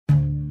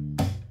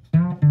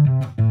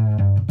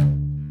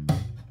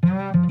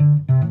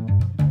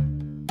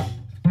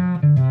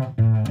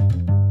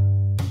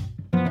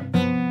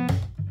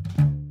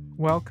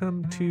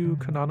Welcome to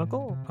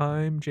Canonical.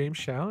 I'm James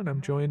Shao, and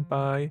I'm joined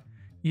by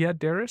Iad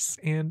Darris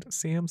and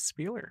Sam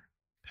Spieler.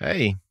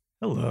 Hey,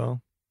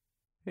 Hello.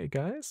 Hey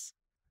guys,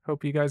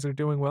 hope you guys are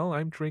doing well.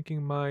 I'm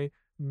drinking my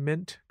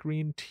mint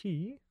green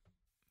tea,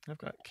 I've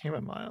got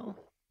chamomile.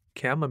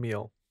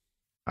 chamomile.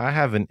 I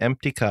have an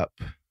empty cup.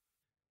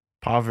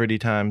 Poverty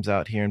times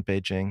out here in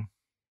Beijing.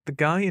 The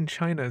guy in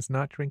China is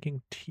not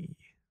drinking tea.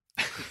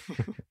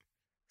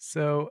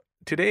 So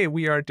today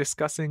we are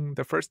discussing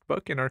the first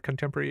book in our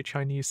contemporary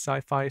Chinese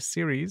sci-fi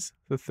series,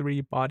 The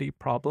Three-Body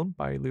Problem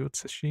by Liu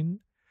Cixin.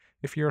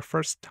 If you're a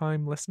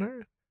first-time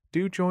listener,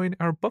 do join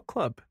our book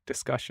club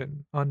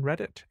discussion on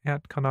Reddit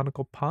at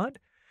Canonical Pod,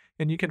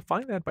 and you can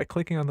find that by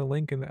clicking on the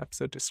link in the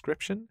episode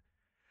description.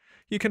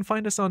 You can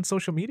find us on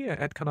social media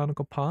at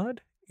Canonical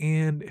Pod,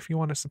 and if you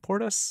want to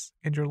support us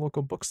in your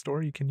local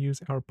bookstore, you can use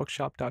our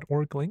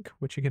bookshop.org link,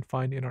 which you can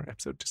find in our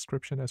episode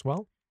description as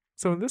well.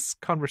 So in this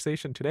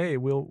conversation today,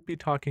 we'll be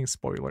talking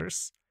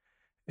spoilers.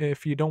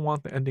 If you don't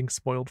want the ending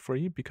spoiled for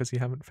you because you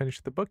haven't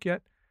finished the book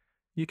yet,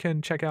 you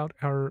can check out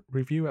our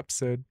review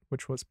episode,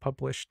 which was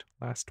published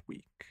last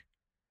week.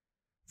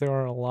 There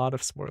are a lot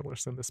of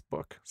spoilers in this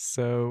book,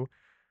 so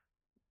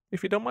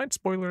if you don't mind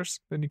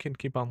spoilers, then you can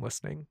keep on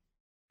listening.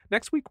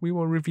 Next week, we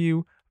will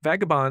review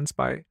Vagabonds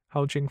by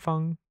Hao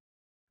Jingfang.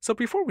 So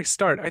before we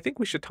start, I think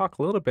we should talk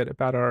a little bit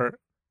about our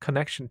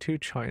connection to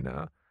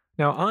China.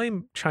 Now,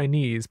 I'm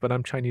Chinese, but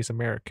I'm Chinese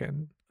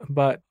American.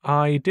 But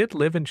I did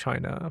live in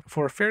China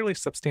for a fairly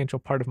substantial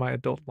part of my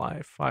adult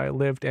life. I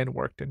lived and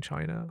worked in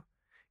China.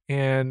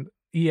 And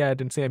Iad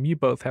and Sam, you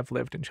both have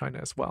lived in China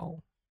as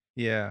well.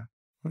 Yeah.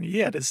 Well,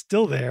 yeah, it is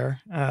still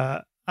there.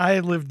 I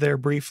lived there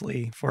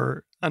briefly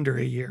for under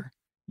a year.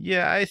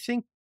 Yeah, I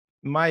think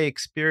my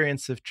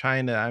experience of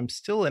China, I'm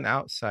still an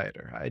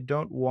outsider. I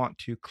don't want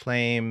to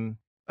claim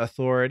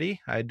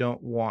authority. I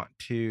don't want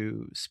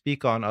to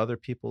speak on other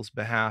people's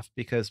behalf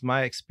because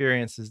my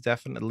experience is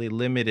definitely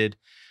limited.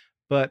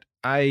 But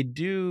I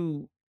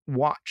do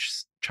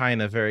watch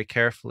China very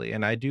carefully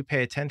and I do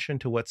pay attention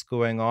to what's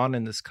going on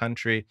in this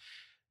country,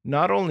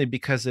 not only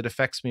because it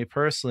affects me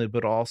personally,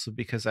 but also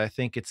because I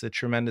think it's a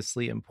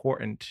tremendously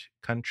important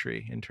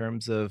country in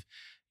terms of,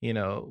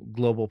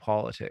 global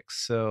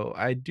politics. So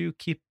I do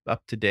keep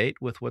up to date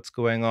with what's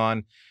going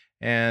on.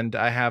 And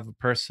I have a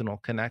personal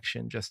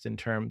connection just in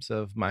terms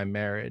of my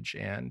marriage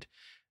and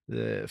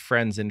the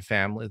friends and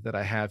family that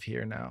I have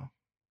here now.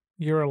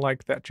 You're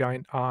like that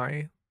giant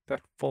eye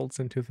that folds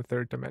into the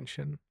third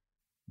dimension.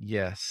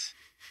 Yes.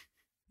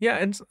 Yeah,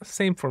 and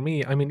same for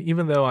me. I mean,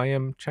 even though I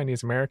am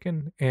Chinese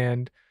American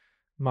and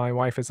my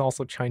wife is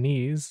also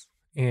Chinese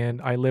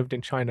and I lived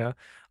in China,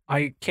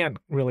 I can't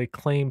really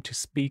claim to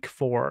speak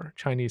for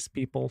Chinese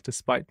people,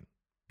 despite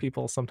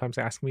people sometimes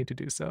ask me to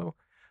do so.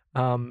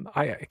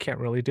 I can't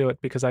really do it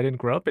because I didn't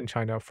grow up in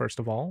China, first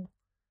of all.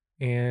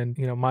 And,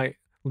 my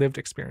lived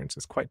experience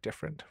is quite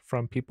different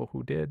from people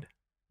who did.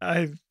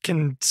 I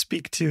can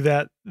speak to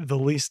that the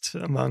least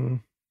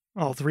among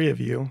all three of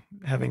you,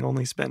 having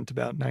only spent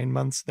about 9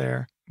 months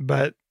there.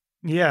 But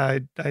yeah,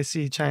 I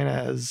see China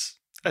as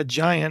a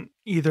giant,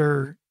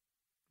 either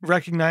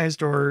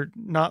recognized or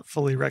not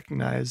fully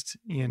recognized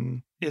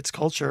in its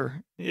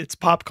culture, its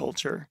pop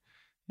culture.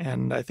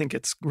 And I think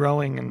it's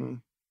growing and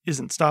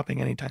isn't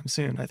stopping anytime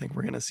soon. I think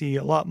we're going to see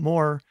a lot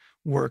more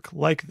work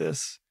like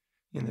this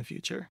in the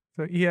future.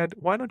 So, Iad,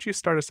 why don't you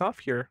start us off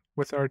here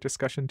with our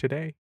discussion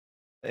today?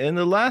 In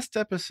the last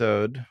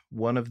episode,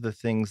 one of the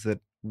things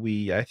that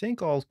I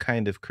think, all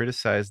kind of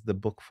criticized the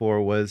book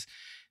for was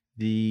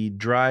the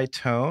dry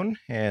tone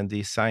and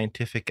the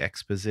scientific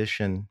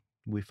exposition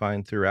we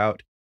find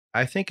throughout.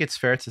 I think it's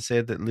fair to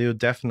say that Leo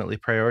definitely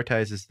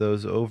prioritizes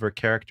those over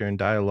character and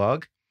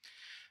dialogue.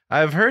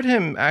 I've heard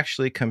him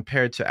actually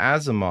compared to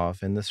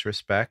Asimov in this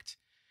respect,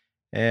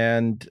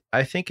 and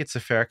I think it's a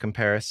fair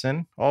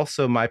comparison.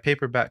 Also, my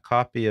paperback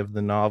copy of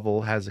the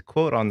novel has a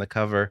quote on the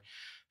cover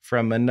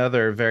from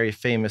another very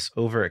famous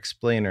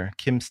over-explainer,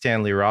 Kim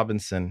Stanley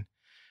Robinson.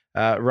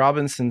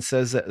 Robinson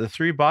says that the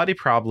three-body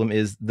problem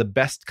is the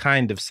best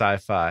kind of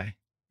sci-fi.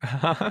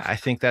 I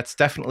think that's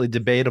definitely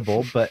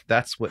debatable, but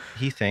that's what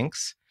he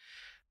thinks.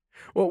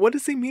 Well, what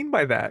does he mean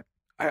by that?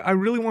 I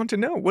really want to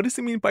know. What does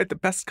he mean by the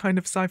best kind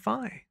of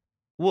sci-fi?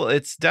 Well,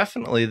 it's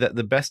definitely that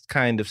the best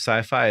kind of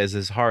sci-fi is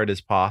as hard as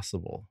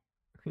possible.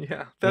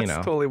 Yeah, that's know.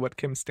 totally what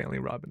Kim Stanley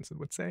Robinson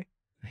would say.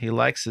 He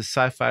likes his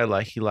sci-fi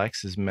like he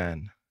likes his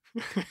men.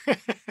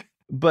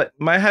 But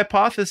my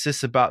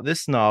hypothesis about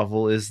this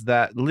novel is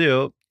that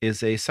Liu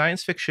is a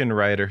science fiction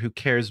writer who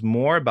cares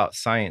more about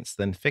science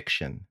than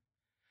fiction.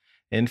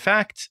 In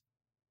fact,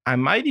 I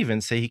might even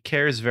say he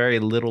cares very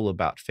little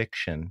about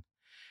fiction.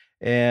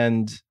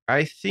 And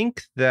I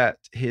think that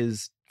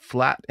his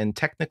flat and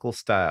technical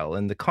style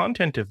and the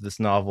content of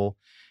this novel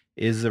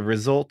is a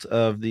result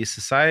of the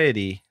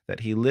society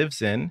that he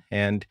lives in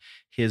and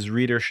his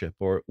readership,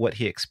 or what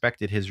he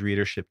expected his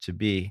readership to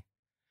be.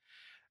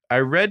 I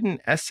read an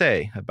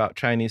essay about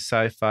Chinese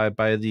sci-fi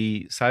by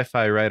the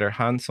sci-fi writer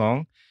Han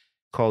Song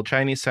called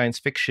Chinese Science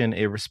Fiction,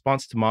 A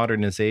Response to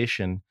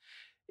Modernization.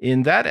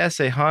 In that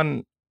essay,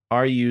 Han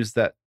argues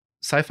that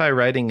sci-fi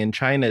writing in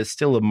China is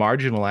still a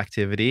marginal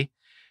activity,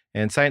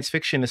 and science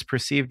fiction is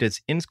perceived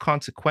as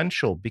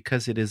inconsequential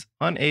because it is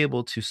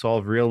unable to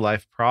solve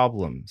real-life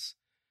problems.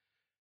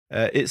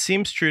 It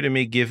seems true to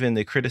me, given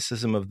the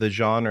criticism of the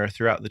genre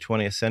throughout the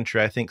 20th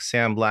century. I think,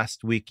 Sam,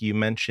 last week you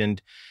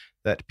mentioned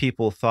that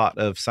people thought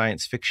of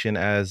science fiction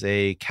as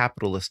a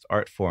capitalist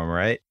art form,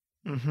 right?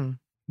 Mm-hmm.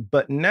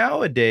 But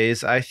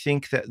nowadays, I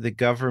think that the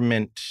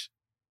government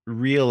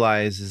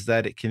realizes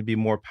that it can be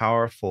more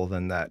powerful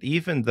than that.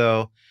 Even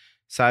though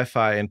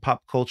sci-fi and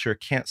pop culture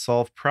can't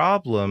solve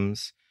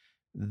problems,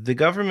 the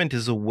government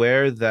is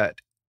aware that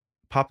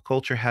pop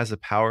culture has a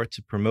power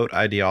to promote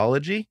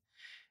ideology.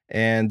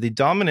 And the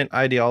dominant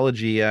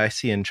ideology I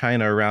see in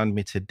China around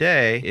me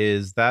today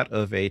is that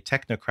of a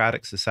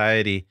technocratic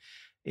society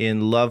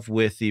in love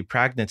with the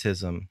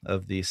pragmatism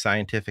of the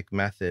scientific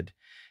method.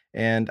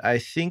 And I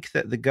think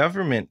that the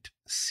government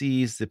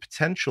sees the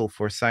potential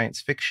for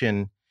science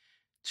fiction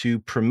to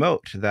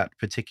promote that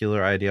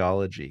particular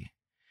ideology.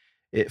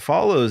 It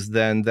follows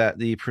then that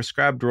the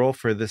prescribed role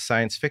for this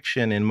science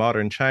fiction in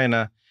modern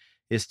China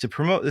is to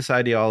promote this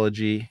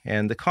ideology,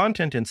 and the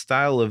content and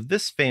style of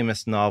this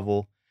famous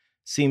novel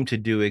seem to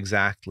do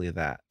exactly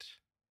that.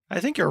 I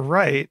think you're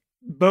right,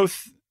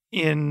 both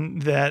in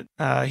that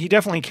he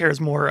definitely cares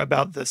more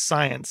about the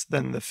science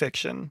than the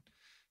fiction.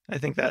 I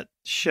think that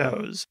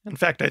shows. In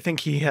fact, I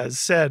think he has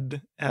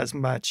said as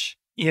much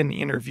in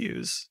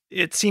interviews.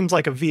 It seems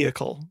like a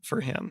vehicle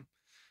for him,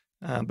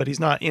 but he's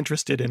not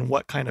interested in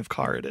what kind of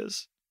car it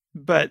is.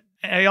 But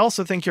I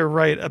also think you're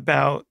right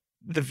about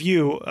the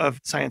view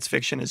of science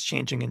fiction is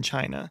changing in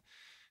China,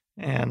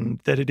 and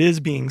that it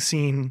is being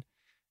seen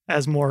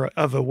as more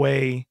of a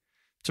way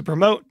to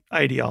promote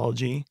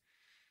ideology,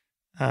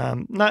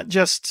 not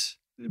just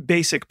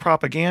basic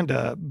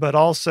propaganda, but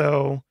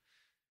also,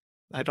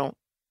 I don't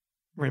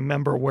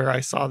remember where I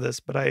saw this,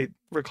 but I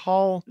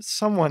recall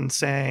someone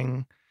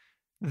saying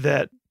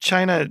that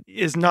China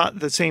is not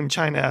the same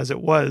China as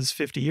it was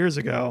 50 years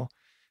ago,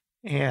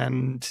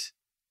 and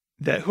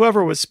that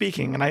whoever was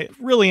speaking, and I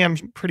really am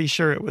pretty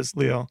sure it was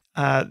Leo,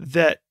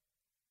 that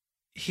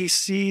he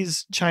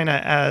sees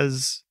China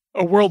as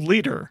a world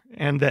leader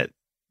and that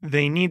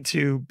they need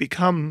to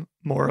become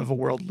more of a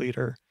world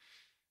leader,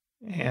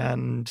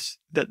 and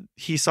that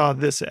he saw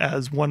this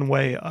as one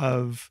way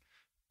of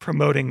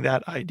promoting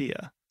that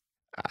idea.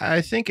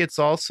 I think it's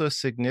also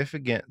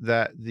significant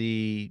that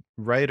the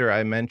writer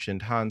I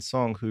mentioned, Han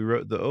Song, who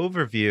wrote the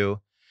overview,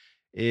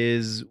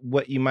 is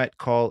what you might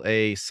call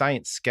a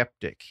science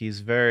skeptic. He's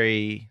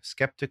very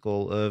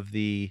skeptical of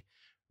the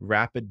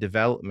rapid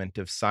development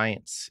of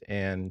science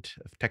and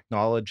of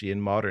technology in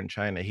modern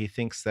China. He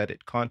thinks that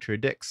it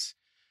contradicts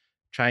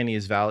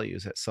Chinese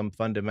values at some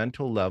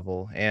fundamental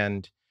level.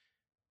 And,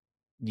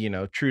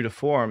 true to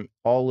form,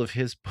 all of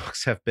his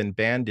books have been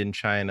banned in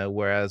China,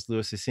 whereas Liu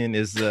Cixin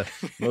is the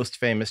most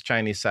famous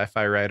Chinese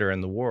sci-fi writer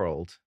in the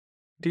world.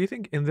 Do you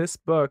think in this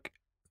book,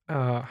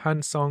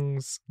 Han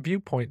Song's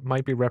viewpoint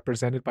might be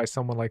represented by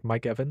someone like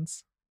Mike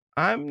Evans?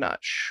 I'm not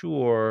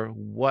sure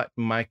what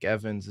Mike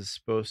Evans is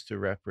supposed to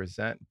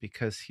represent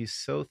because he's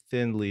so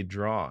thinly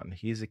drawn.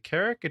 He's a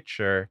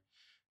caricature,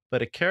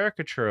 but a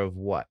caricature of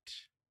what?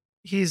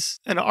 He's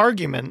an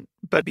argument,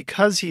 but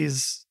because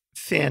he's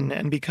thin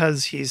and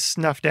because he's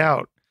snuffed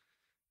out,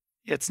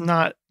 it's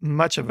not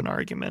much of an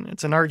argument.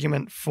 It's an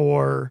argument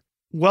for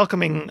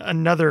welcoming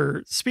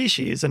another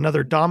species,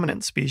 another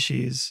dominant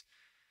species,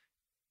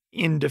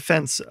 in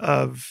defense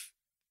of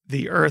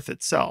the Earth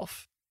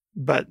itself.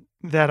 But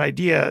that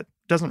idea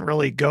doesn't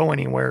really go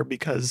anywhere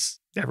because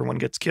everyone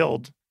gets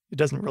killed. It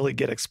doesn't really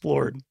get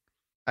explored.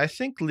 I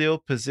think Leo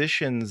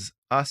positions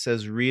us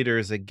as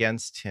readers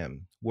against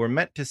him. We're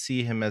meant to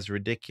see him as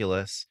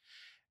ridiculous.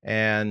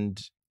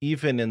 And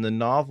even in the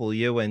novel,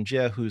 Ye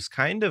Wenjie, who's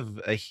kind of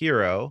a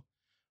hero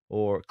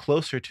or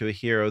closer to a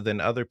hero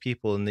than other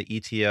people in the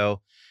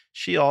ETO,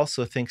 she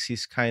also thinks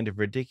he's kind of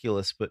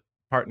ridiculous, but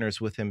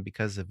partners with him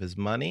because of his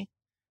money,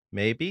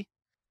 maybe.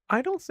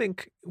 I don't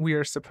think we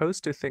are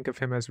supposed to think of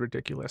him as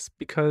ridiculous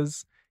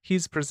because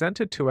he's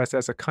presented to us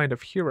as a kind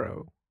of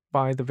hero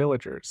by the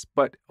villagers,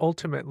 but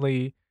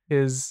ultimately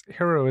his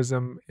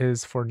heroism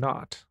is for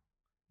naught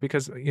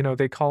because,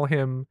 they call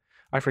him,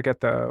 I forget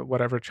the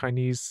whatever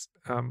Chinese.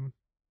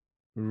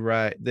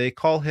 Right. They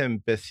call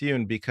him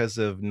Bethune because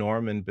of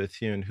Norman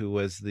Bethune, who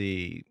was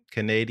the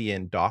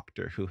Canadian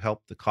doctor who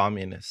helped the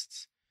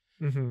communists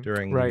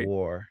during the Right.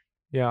 war.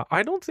 Yeah,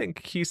 I don't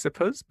think he's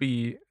supposed to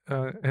be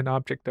an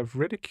object of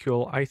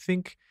ridicule. I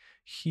think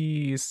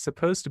he's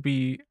supposed to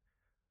be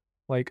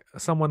like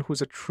someone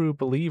who's a true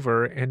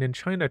believer. And in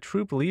China,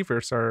 true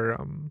believers are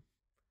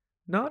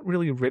not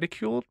really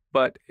ridiculed,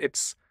 but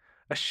it's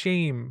a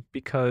shame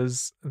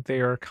because they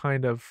are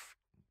kind of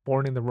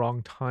born in the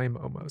wrong time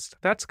almost.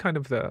 That's kind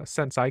of the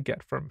sense I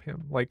get from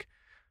him, like,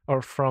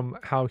 or from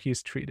how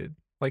he's treated.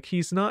 Like,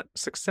 he's not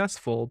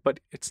successful, but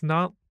it's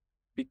not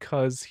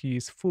because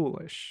he's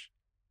foolish.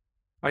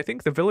 I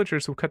think the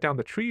villagers who cut down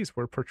the trees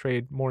were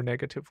portrayed more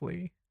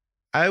negatively.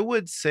 I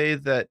would say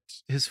that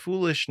his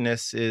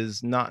foolishness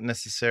is not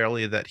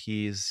necessarily that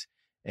he's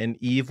an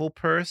evil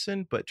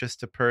person, but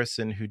just a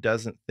person who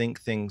doesn't think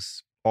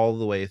things all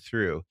the way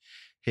through.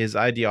 His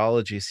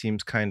ideology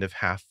seems kind of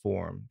half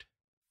formed.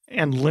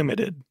 And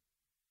limited,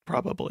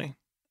 probably.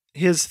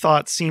 His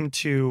thoughts seem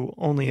to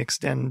only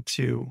extend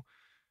to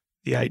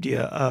the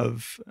idea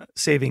of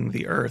saving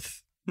the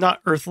earth.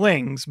 Not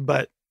earthlings,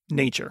 but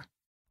nature.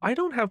 I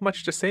don't have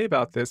much to say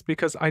about this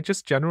because I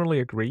just generally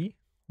agree.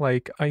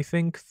 Like, I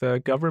think the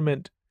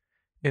government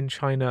in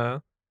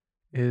China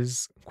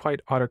is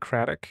quite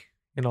autocratic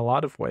in a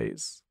lot of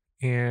ways,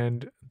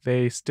 and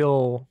they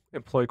still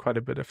employ quite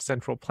a bit of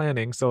central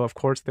planning. So, of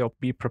course, they'll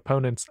be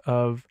proponents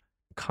of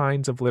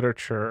kinds of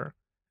literature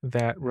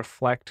that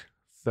reflect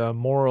the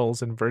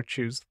morals and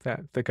virtues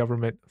that the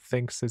government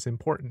thinks is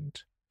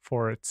important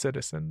for its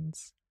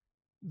citizens.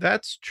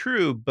 That's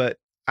true, but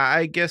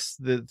I guess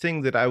the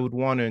thing that I would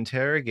want to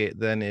interrogate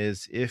then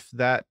is if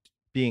that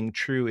being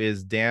true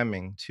is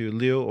damning to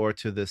Liu or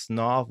to this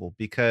novel,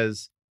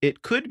 because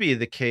it could be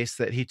the case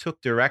that he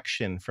took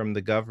direction from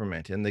the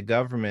government and the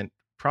government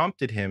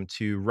prompted him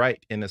to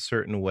write in a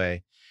certain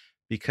way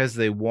because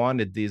they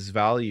wanted these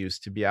values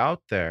to be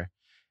out there.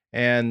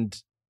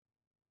 And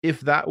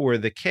if that were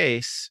the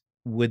case,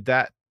 would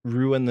that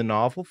ruin the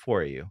novel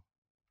for you?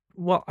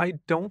 Well, I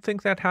don't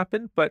think that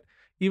happened, but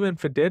even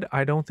if it did,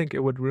 I don't think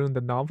it would ruin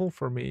the novel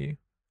for me.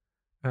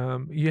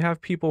 You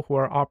have people who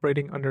are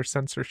operating under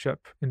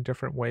censorship in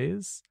different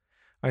ways.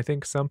 I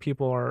think some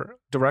people are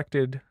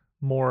directed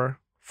more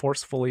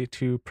forcefully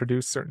to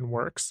produce certain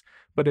works,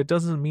 but it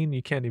doesn't mean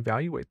you can't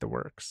evaluate the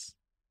works.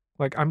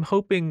 Like, I'm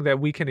hoping that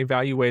we can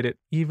evaluate it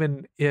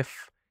even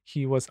if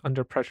he was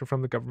under pressure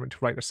from the government to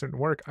write a certain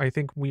work. I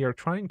think we are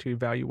trying to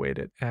evaluate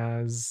it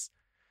as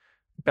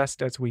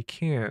best as we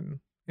can,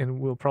 and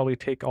we'll probably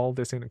take all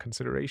this into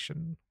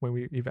consideration when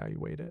we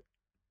evaluate it.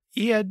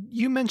 Yeah,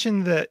 you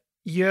mentioned that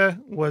Ye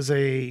was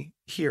a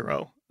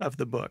hero of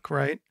the book,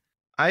 right?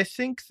 I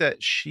think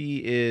that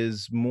she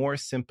is more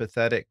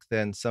sympathetic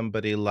than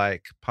somebody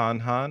like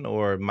Panhan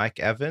or Mike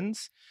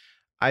Evans.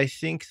 I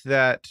think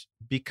that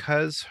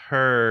because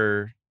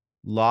her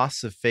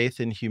loss of faith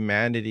in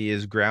humanity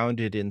is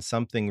grounded in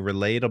something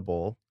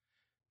relatable,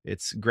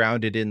 it's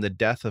grounded in the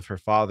death of her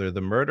father, the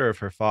murder of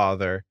her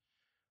father,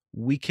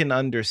 we can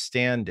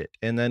understand it.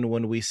 And then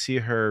when we see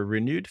her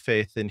renewed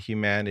faith in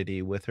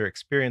humanity with her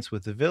experience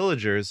with the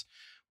villagers,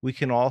 we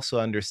can also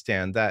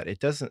understand that. It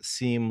doesn't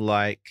seem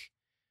like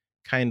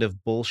kind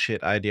of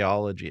bullshit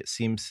ideology. It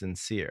seems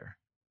sincere.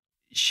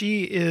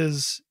 She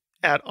is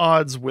at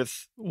odds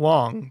with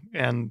Wong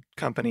and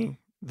company,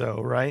 though,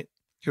 right?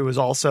 Who is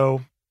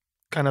also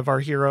kind of our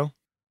hero.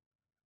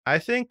 I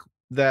think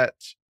that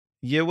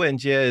Ye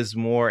Wenjie is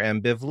more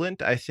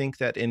ambivalent. I think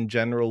that in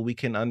general, we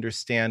can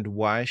understand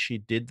why she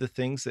did the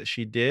things that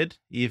she did,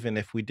 even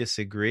if we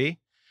disagree.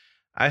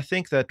 I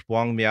think that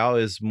Wang Miao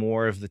is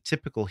more of the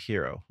typical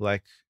hero.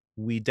 Like,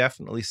 we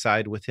definitely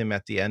side with him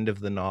at the end of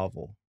the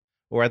novel,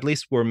 or at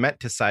least we're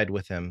meant to side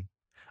with him.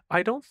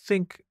 I don't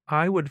think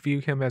I would view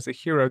him as a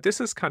hero.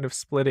 This is kind of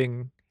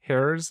splitting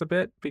hairs a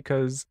bit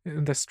because,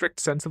 in the strict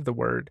sense of the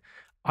word,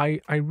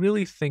 I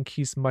really think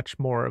he's much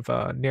more of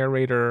a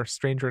narrator,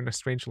 stranger in a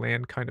strange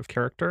land kind of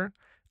character.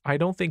 I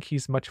don't think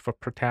he's much of a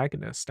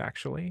protagonist,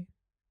 actually.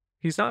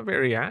 He's not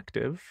very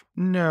active.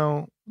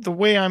 No, the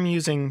way I'm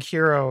using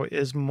hero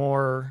is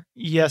more,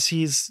 yes,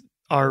 he's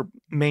our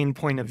main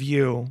point of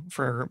view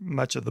for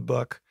much of the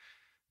book,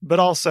 but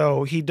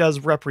also he does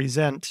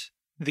represent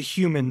the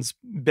human's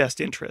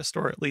best interest,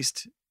 or at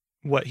least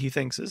what he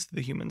thinks is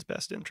the human's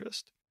best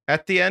interest.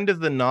 At the end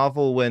of the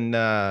novel, when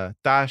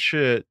Da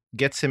Shi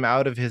gets him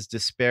out of his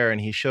despair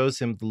and he shows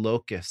him the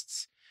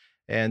locusts,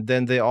 and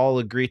then they all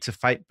agree to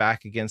fight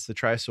back against the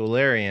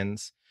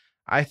Trisolarians,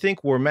 I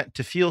think we're meant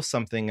to feel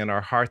something in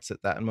our hearts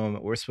at that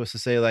moment. We're supposed to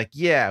say, like,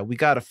 yeah, we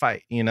got to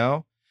fight, you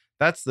know?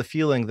 That's the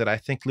feeling that I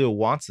think Leo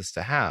wants us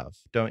to have,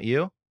 don't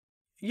you?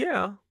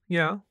 Yeah,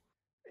 yeah,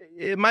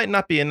 It might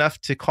not be enough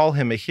to call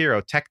him a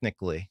hero,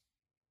 technically.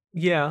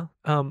 yeah.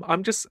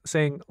 I'm just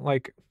saying,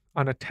 like,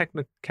 on a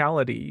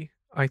technicality,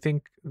 I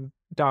think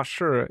Da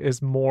Shi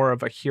is more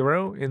of a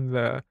hero in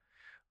the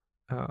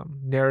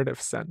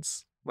narrative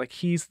sense. Like,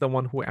 he's the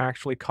one who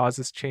actually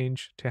causes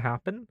change to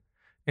happen.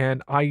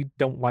 And I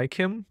don't like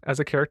him as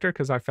a character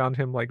because I found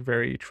him like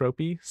very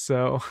tropey.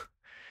 So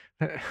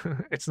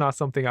it's not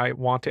something I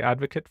want to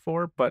advocate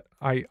for, but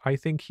I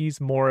think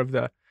he's more of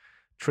the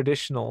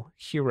traditional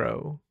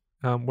hero,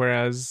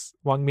 whereas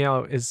Wang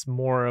Miao is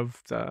more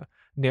of the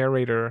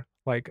narrator,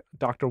 like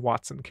Dr.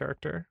 Watson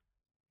character.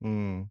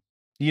 Mm.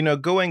 You know,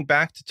 going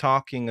back to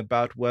talking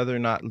about whether or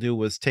not Liu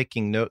was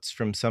taking notes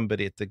from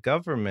somebody at the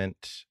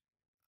government,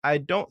 I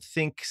don't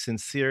think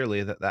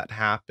sincerely that that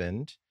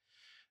happened.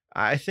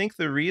 I think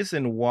the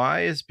reason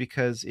why is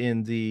because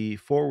in the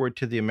foreword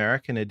to the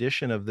American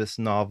edition of this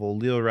novel,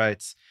 Leo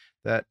writes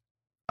that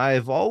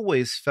I've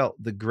always felt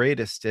the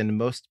greatest and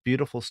most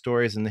beautiful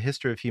stories in the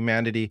history of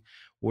humanity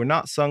were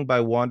not sung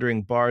by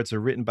wandering bards or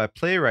written by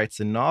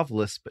playwrights and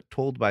novelists, but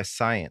told by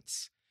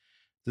science.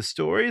 The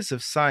stories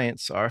of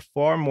science are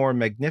far more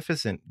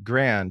magnificent,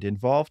 grand,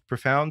 involved,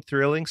 profound,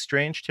 thrilling,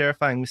 strange,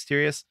 terrifying,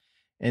 mysterious,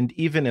 and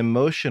even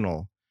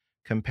emotional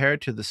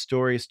compared to the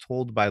stories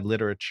told by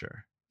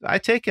literature. I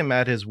take him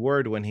at his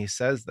word when he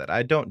says that.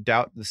 I don't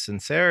doubt the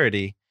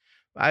sincerity.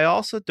 I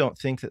also don't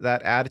think that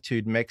that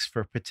attitude makes for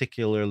a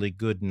particularly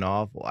good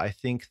novel. I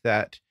think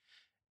that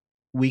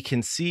we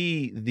can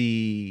see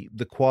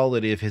the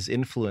quality of his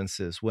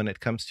influences when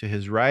it comes to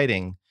his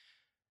writing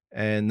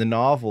and the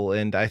novel,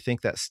 and I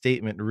think that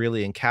statement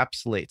really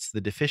encapsulates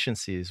the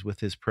deficiencies with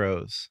his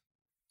prose.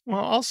 Well,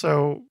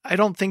 also, I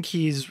don't think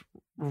he's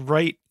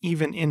right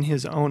even in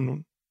his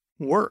own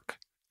work.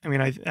 I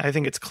mean, I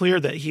think it's clear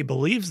that he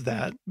believes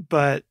that,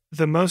 but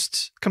the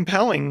most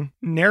compelling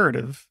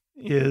narrative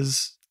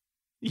is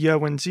Ye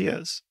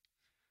Wenjie's,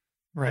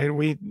 right?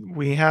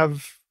 We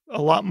have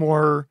a lot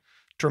more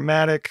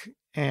dramatic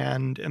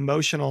and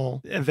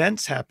emotional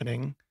events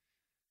happening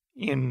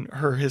in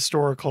her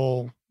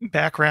historical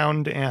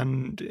background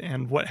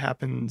and what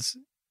happens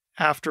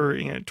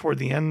after, toward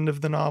the end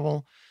of the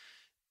novel.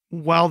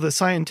 While the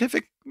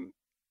scientific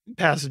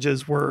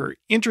passages were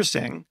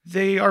interesting,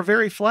 they are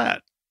very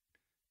flat.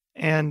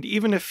 And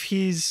even if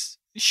he's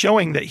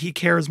showing that he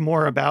cares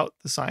more about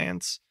the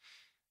science,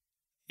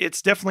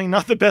 it's definitely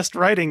not the best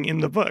writing in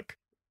the book.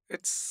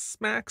 It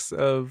smacks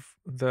of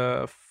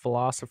the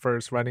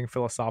philosophers writing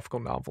philosophical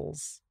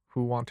novels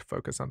who want to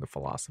focus on the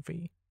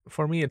philosophy.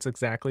 For me, it's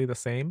exactly the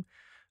same.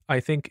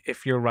 I think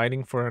if you're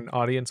writing for an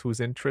audience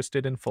who's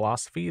interested in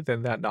philosophy,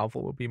 then that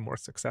novel will be more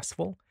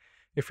successful.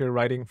 If you're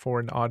writing for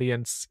an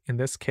audience, in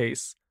this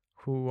case,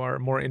 who are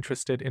more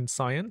interested in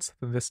science,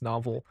 then this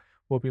novel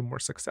will be more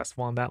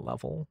successful on that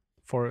level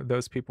for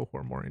those people who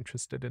are more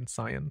interested in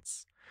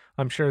science.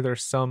 I'm sure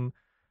there's some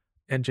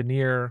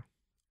engineer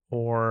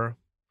or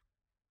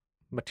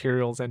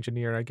materials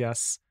engineer, I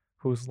guess,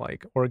 who's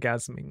like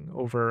orgasming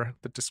over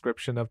the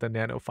description of the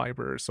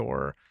nanofibers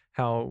or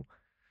how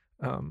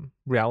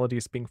reality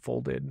is being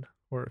folded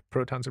or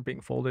protons are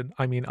being folded.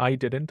 I mean, I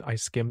didn't, I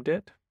skimmed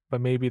it,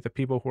 but maybe the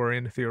people who are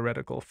in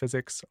theoretical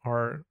physics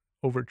are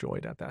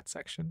overjoyed at that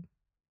section.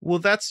 Well,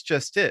 that's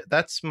just it.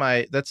 That's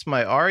my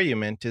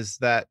argument is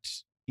that,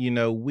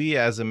 we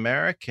as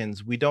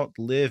Americans, we don't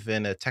live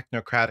in a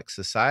technocratic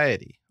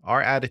society.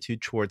 Our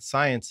attitude towards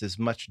science is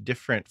much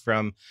different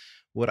from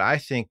what I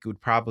think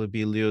would probably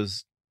be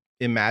Liu's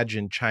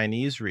imagined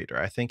Chinese reader.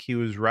 I think he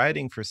was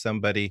writing for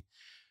somebody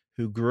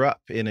who grew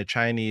up in a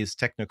Chinese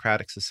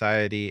technocratic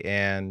society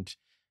and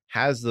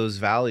has those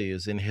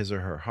values in his or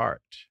her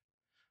heart.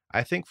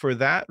 I think for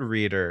that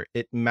reader,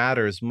 it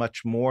matters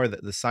much more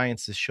that the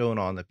science is shown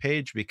on the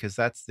page because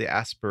that's the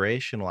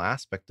aspirational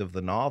aspect of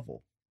the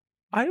novel.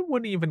 I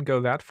wouldn't even go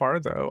that far,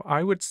 though.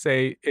 I would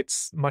say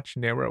it's much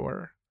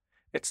narrower.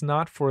 It's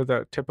not for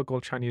the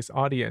typical Chinese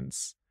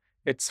audience,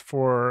 it's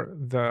for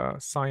the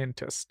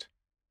scientist.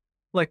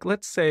 Like,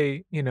 let's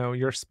say,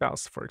 your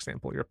spouse, for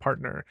example, your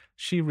partner,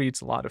 she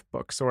reads a lot of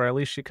books, or at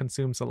least she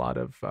consumes a lot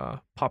of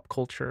pop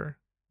culture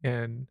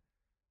and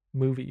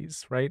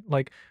movies, right?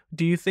 Like,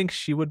 do you think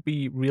she would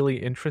be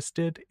really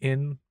interested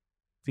in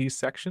these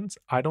sections?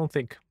 I don't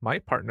think my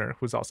partner,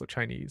 who's also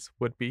Chinese,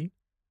 would be.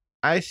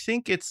 I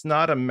think it's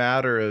not a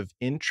matter of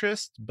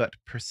interest, but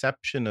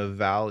perception of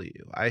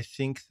value. I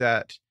think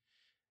that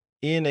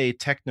in a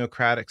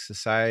technocratic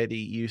society,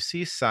 you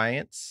see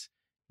science,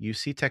 you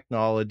see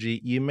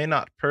technology, you may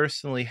not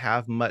personally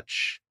have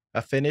much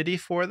affinity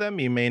for them,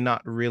 you may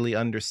not really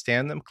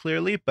understand them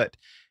clearly, but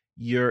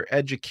your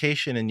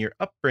education and your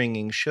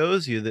upbringing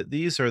shows you that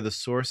these are the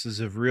sources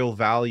of real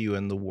value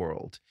in the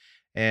world.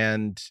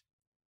 And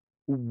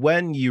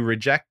when you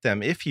reject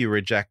them, if you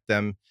reject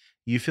them,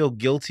 you feel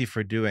guilty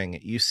for doing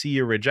it. You see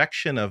your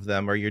rejection of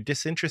them or your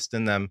disinterest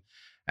in them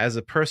as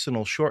a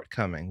personal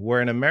shortcoming. Where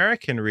an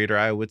American reader,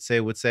 I would say,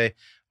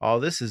 "Oh,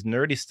 this is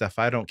nerdy stuff.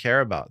 I don't care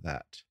about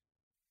that."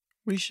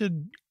 We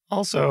should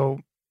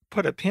also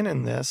put a pin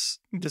in this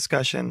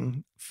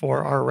discussion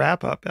for our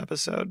wrap up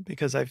episode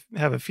because I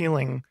have a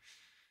feeling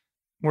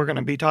we're going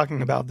to be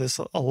talking about this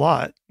a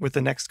lot with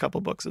the next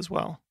couple books as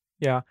well.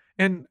 Yeah.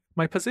 And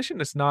my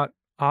position is not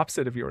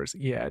opposite of yours,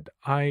 Ed.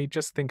 I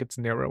just think it's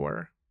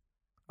narrower.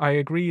 I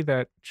agree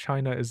that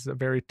China is a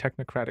very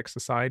technocratic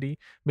society,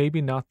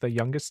 maybe not the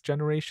youngest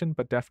generation,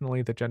 but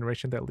definitely the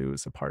generation that Liu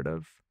is a part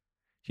of.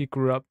 He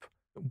grew up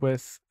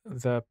with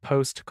the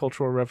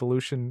post-cultural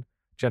revolution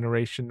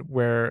generation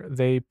where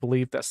they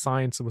believed that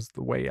science was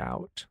the way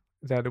out,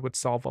 that it would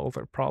solve all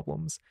their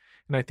problems.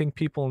 And I think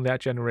people in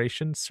that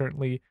generation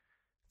certainly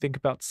think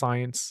about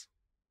science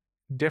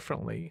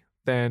differently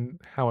than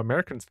how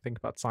Americans think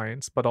about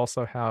science, but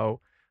also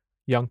how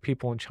young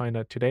people in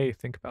China today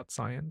think about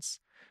science.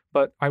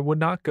 But I would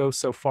not go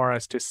so far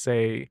as to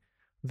say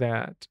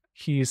that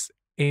he's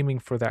aiming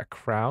for that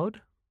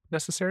crowd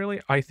necessarily.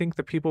 I think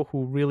the people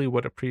who really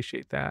would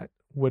appreciate that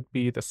would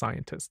be the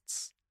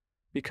scientists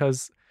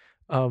because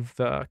of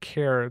the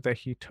care that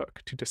he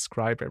took to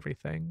describe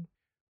everything.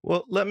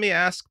 Well, let me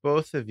ask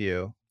both of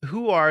you,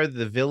 who are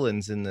the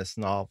villains in this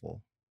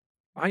novel?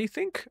 I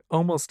think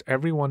almost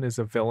everyone is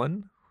a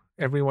villain.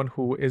 Everyone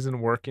who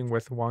isn't working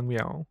with Wang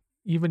Miao.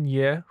 Even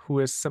Ye, who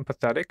is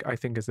sympathetic, I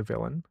think is a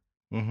villain.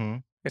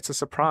 Mhm. It's a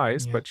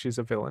surprise, Yeah. but she's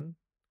a villain.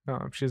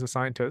 She's a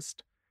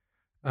scientist.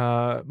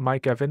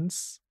 Mike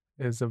Evans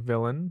is a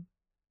villain,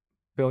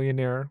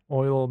 billionaire,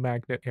 oil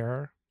magnate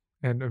heir,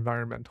 and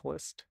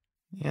environmentalist.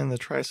 And the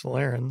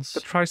Trisolarans.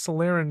 The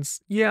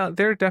Trisolarans, yeah,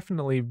 they're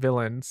definitely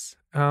villains.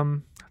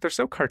 They're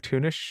so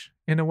cartoonish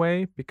in a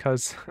way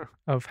because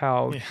of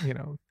how,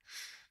 Yeah.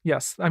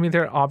 Yes, I mean,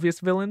 they're obvious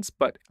villains,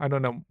 but I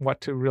don't know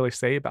what to really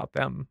say about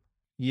them.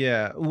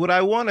 Yeah. What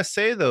I want to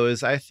say, though,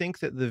 is I think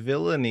that the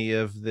villainy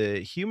of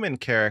the human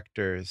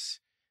characters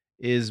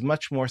is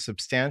much more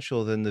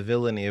substantial than the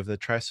villainy of the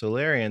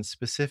Trisolarians,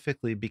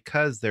 specifically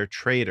because they're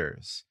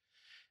traitors.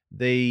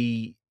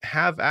 They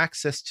have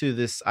access to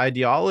this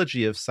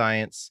ideology of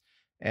science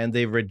and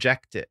they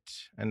reject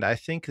it. And I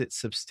think it's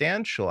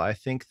substantial. I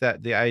think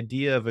that the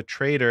idea of a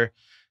traitor,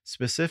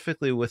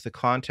 specifically with the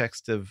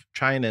context of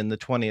China in the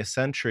 20th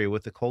century,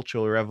 with the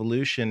Cultural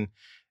Revolution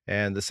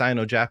and the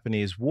Sino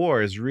Japanese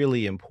War, is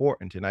really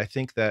important. And I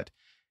think that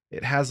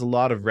it has a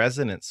lot of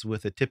resonance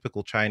with a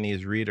typical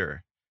Chinese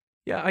reader.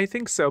 Yeah, I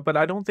think so, but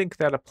I don't think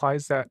that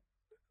applies that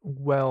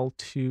well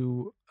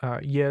to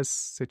Ye's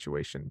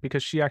situation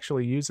because she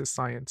actually uses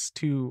science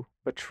to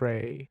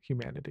betray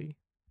humanity.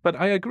 But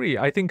I agree.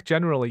 I think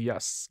generally,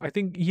 yes. I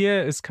think Ye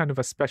is kind of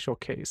a special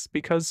case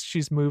because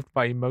she's moved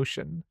by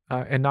emotion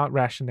and not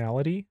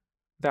rationality.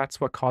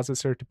 That's what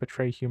causes her to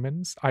betray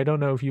humans. I don't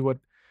know if you would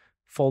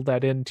fold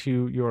that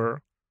into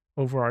your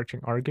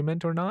overarching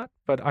argument or not,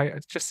 but I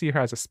just see her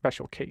as a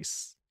special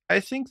case. I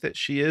think that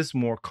she is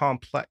more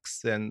complex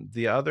than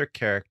the other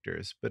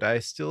characters, but I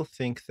still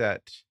think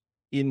that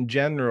in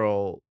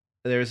general,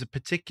 there's a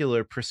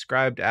particular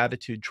prescribed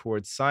attitude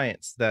towards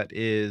science that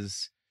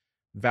is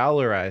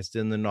valorized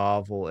in the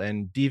novel,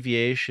 and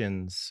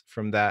deviations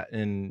from that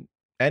in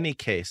any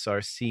case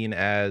are seen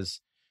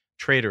as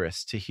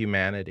traitorous to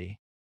humanity.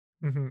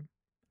 hmm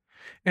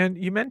And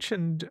you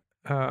mentioned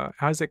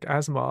Isaac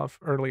Asimov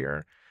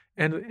earlier.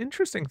 And the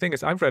interesting thing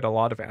is, I've read a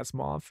lot of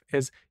Asimov,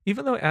 is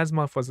even though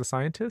Asimov was a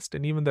scientist,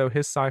 and even though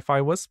his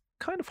sci-fi was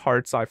kind of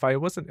hard sci-fi,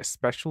 it wasn't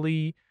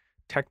especially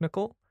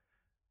technical,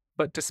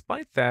 but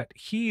despite that,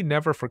 he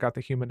never forgot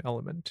the human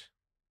element.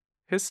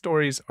 His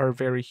stories are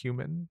very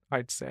human,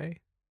 I'd say.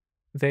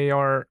 They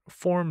are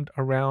formed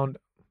around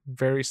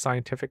very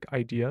scientific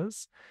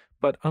ideas,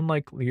 but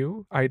unlike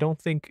Liu, I don't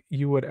think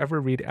you would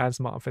ever read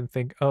Asimov and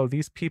think, oh,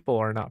 these people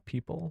are not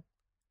people.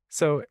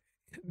 So,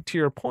 to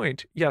your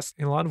point, yes,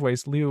 in a lot of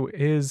ways, Liu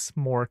is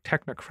more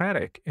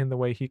technocratic in the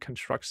way he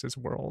constructs his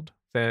world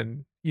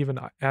than even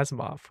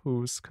Asimov,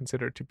 who's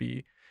considered to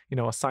be,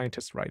 a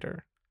scientist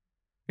writer.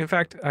 In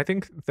fact, I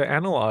think the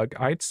analog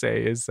I'd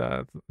say is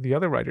the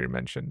other writer you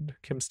mentioned,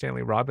 Kim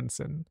Stanley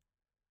Robinson.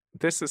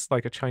 This is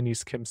like a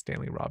Chinese Kim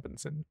Stanley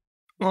Robinson.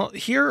 Well,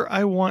 here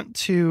I want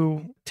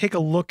to take a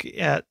look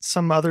at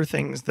some other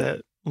things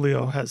that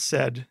Leo has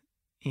said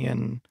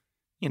in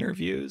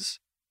interviews.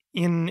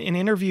 In an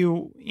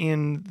interview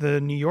in The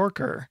New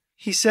Yorker,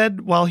 he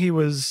said while he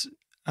was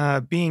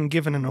being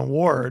given an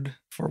award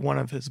for one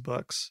of his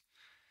books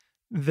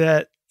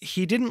that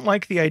he didn't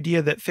like the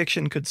idea that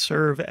fiction could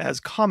serve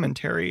as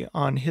commentary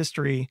on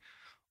history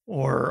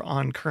or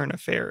on current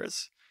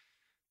affairs.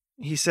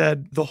 He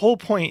said, the whole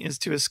point is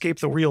to escape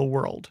the real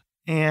world.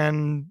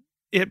 And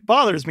it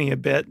bothers me a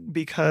bit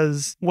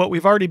because what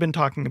we've already been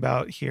talking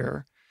about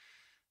here,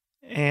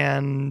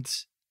 and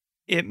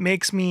it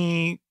makes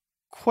me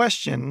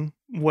question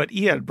what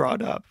Iad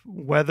brought up,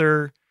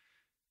 whether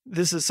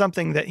this is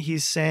something that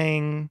he's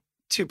saying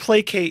to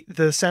placate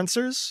the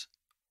censors,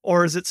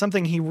 or is it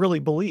something he really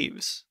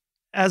believes?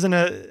 As an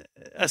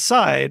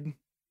aside,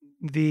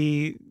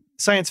 the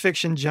science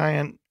fiction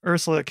giant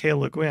Ursula K.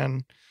 Le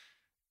Guin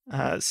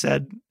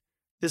said,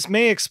 this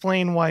may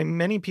explain why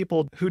many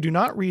people who do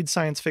not read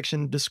science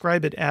fiction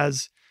describe it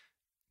as,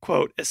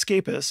 quote,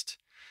 escapist,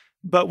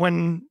 but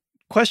when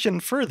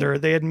questioned further,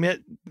 they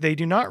admit they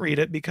do not read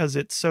it because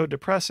it's so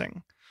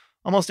depressing.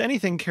 Almost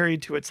anything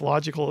carried to its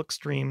logical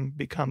extreme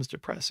becomes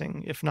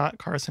depressing, if not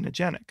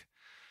carcinogenic.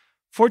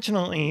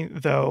 Fortunately,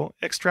 though,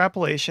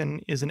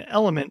 extrapolation is an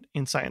element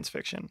in science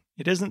fiction.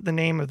 It isn't the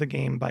name of the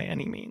game by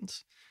any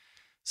means.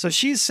 So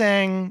she's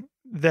saying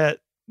that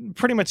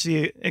pretty much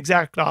the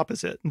exact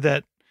opposite,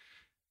 that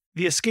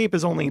the escape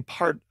is only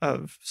part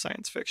of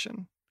science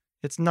fiction.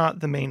 It's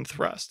not the main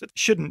thrust. It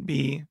shouldn't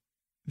be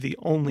the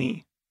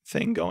only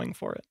thing going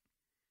for it.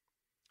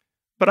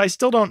 But I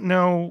still don't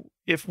know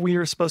if we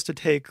are supposed to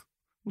take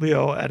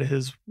Leo at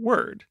his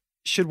word.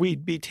 Should we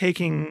be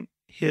taking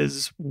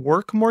his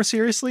work more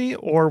seriously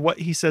or what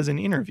he says in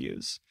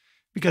interviews?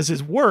 Because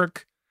his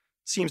work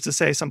seems to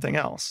say something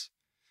else.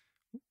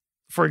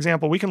 For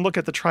example, we can look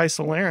at the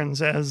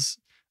Trisolarans as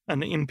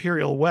an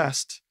imperial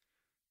West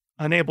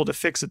unable to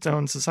fix its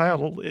own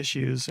societal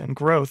issues and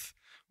growth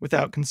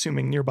without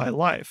consuming nearby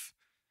life,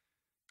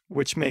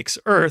 which makes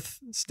Earth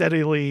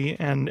steadily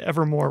and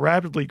ever more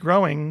rapidly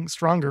growing,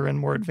 stronger and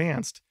more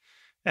advanced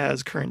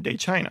as current-day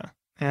China.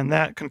 And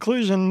that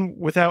conclusion,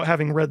 without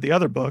having read the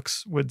other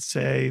books, would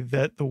say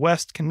that the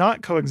West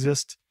cannot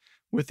coexist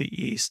with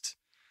the East,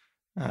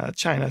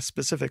 China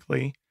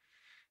specifically,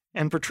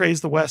 and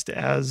portrays the West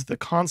as the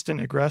constant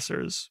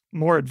aggressors,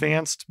 more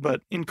advanced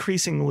but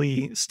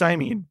increasingly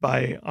stymied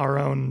by our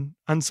own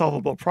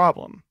unsolvable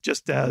problem,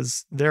 just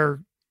as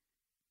they're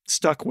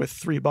stuck with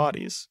three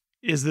bodies.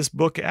 Is this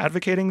book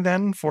advocating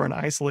then for an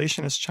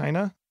isolationist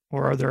China,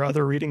 or are there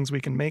other readings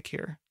we can make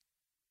here?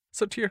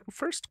 So, to your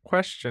first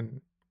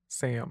question,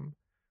 Sam,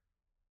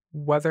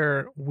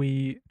 whether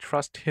we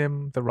trust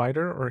him, the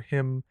writer, or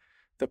him,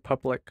 the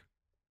public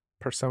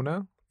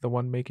persona, the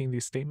one making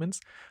these statements,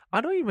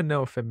 I don't even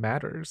know if it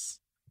matters.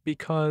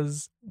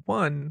 Because,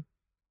 one,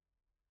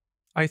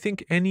 I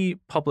think any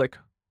public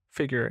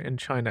figure in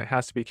China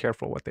has to be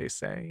careful what they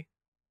say.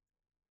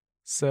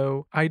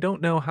 So, I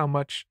don't know how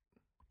much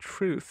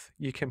truth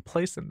you can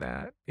place in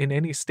that, in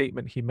any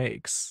statement he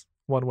makes,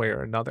 one way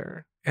or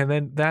another. And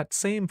then that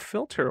same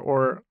filter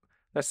or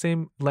that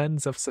same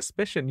lens of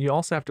suspicion you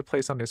also have to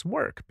place on his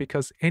work,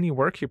 because any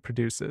work he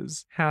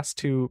produces has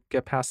to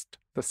get past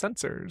the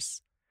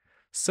censors.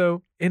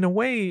 So, in a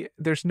way,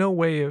 there's no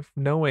way of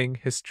knowing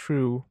his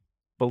true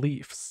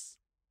beliefs.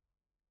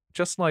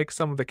 Just like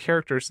some of the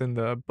characters in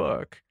the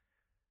book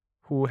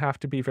who have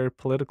to be very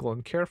political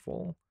and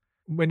careful.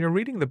 When you're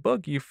reading the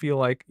book, you feel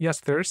like, yes,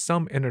 there is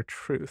some inner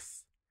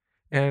truth.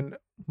 And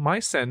my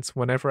sense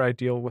whenever I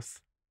deal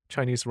with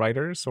Chinese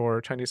writers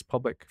or Chinese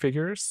public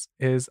figures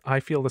is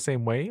I feel the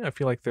same way. I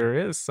feel like there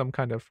is some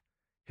kind of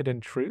hidden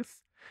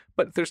truth,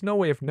 but there's no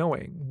way of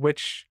knowing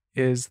which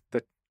is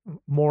the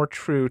more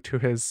true to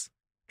his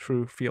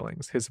true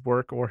feelings, his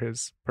work or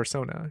his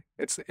persona.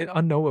 It's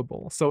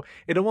unknowable. So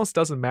it almost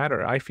doesn't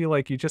matter. I feel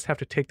like you just have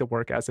to take the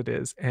work as it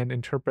is and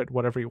interpret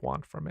whatever you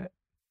want from it.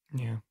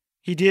 Yeah.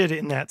 He did,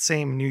 in that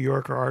same New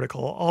Yorker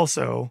article,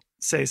 also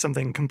say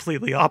something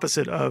completely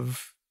opposite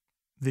of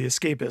the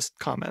escapist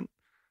comment,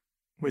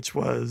 which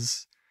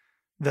was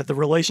that the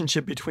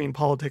relationship between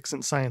politics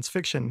and science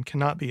fiction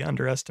cannot be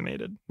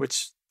underestimated,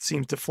 which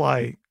seems to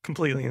fly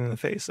completely in the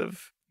face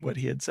of what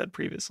he had said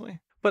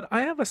previously. But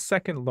I have a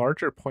second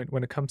larger point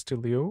when it comes to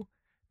Liu.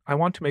 I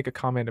want to make a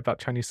comment about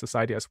Chinese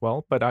society as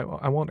well, but I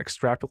won't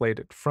extrapolate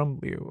it from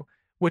Liu,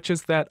 which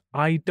is that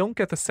I don't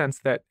get the sense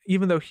that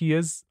even though he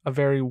is a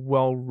very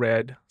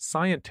well-read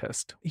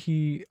scientist,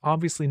 he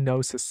obviously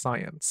knows his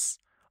science.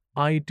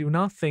 I do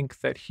not think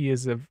that he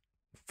is a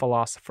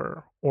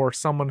philosopher or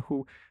someone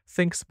who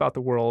thinks about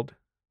the world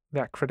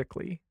that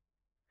critically.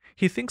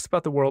 He thinks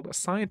about the world a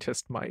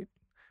scientist might,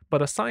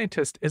 but a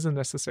scientist isn't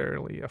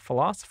necessarily a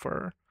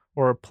philosopher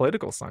or a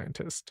political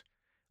scientist.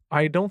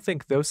 I don't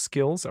think those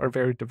skills are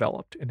very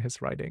developed in his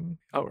writing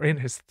or in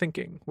his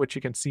thinking, which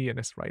you can see in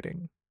his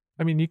writing.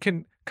 I mean, you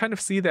can kind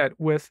of see that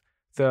with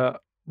the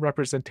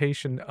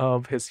representation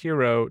of his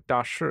hero,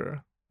 Da Shi.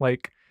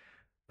 Like,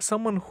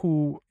 someone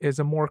who is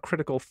a more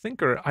critical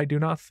thinker, I do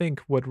not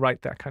think would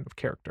write that kind of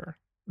character.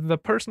 The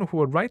person who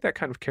would write that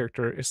kind of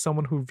character is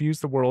someone who views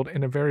the world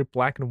in a very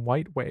black and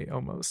white way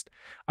almost.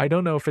 I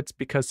don't know if it's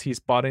because he's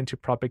bought into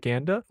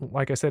propaganda.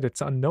 Like I said,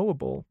 it's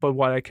unknowable. But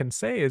what I can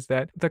say is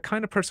that the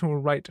kind of person who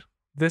would write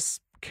this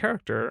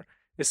character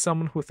is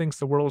someone who thinks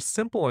the world is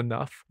simple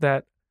enough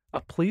that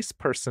a police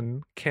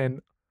person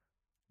can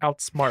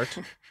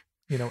outsmart,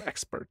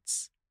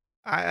 experts.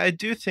 I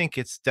do think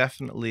it's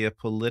definitely a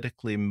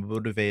politically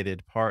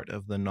motivated part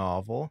of the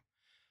novel.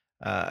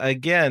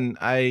 Again,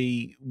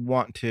 I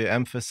want to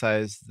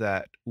emphasize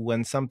that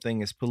when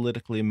something is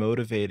politically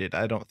motivated,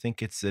 I don't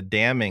think it's a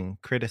damning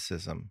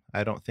criticism.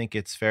 I don't think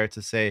it's fair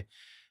to say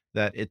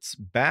that it's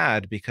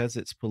bad because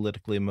it's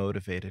politically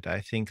motivated.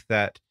 I think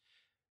that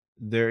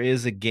there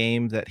is a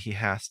game that he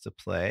has to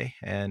play,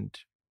 and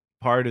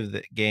part of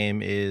the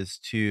game is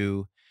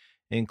to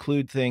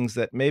include things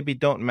that maybe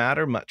don't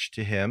matter much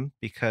to him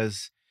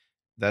because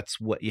that's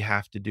what you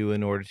have to do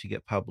in order to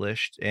get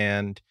published,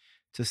 and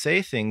to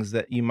say things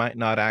that you might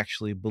not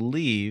actually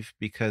believe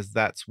because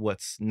that's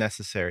what's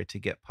necessary to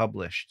get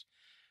published.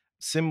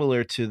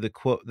 Similar to the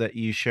quote that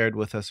you shared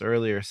with us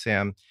earlier,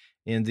 Sam,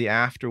 in the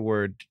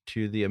afterword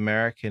to the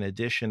American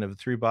edition of the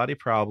Three Body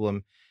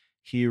Problem,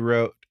 he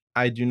wrote,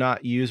 "I do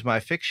not use my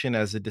fiction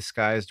as a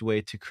disguised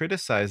way to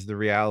criticize the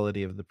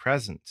reality of the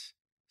present."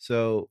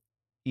 So,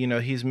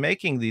 he's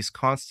making these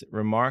constant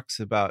remarks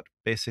about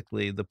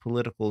basically the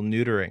political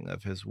neutering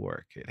of his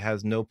work. It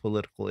has no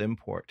political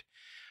import.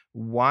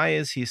 Why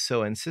is he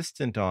so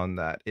insistent on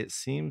that? It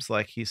seems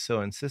like he's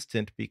so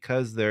insistent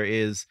because there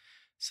is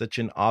such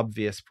an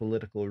obvious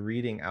political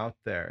reading out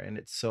there. And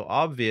it's so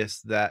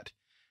obvious that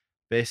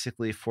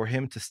basically for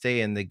him to stay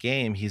in the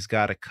game, he's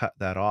got to cut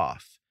that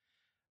off.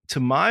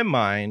 To my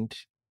mind,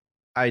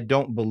 I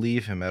don't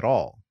believe him at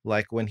all.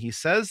 Like when he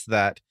says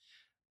that,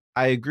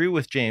 I agree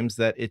with James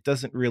that it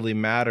doesn't really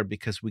matter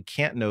because we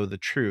can't know the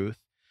truth.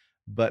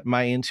 But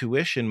my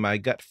intuition, my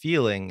gut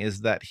feeling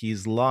is that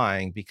he's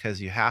lying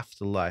because you have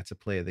to lie to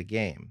play the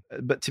game.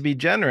 But to be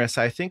generous,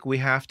 I think we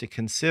have to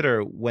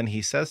consider when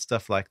he says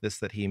stuff like this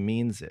that he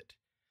means it.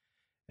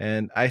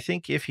 And I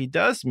think if he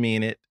does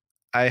mean it,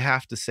 I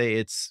have to say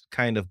it's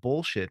kind of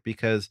bullshit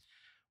because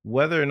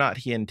whether or not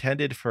he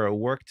intended for a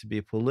work to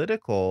be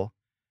political,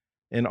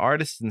 an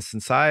artist in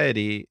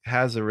society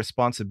has a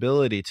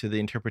responsibility to the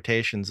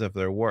interpretations of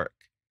their work.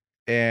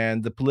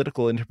 And the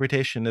political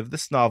interpretation of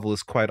this novel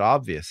is quite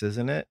obvious,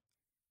 isn't it?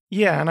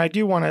 Yeah, and I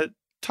do want to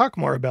talk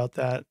more about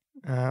that.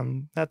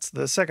 That's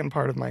the second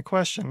part of my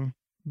question.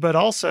 But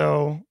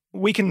also,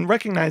 we can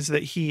recognize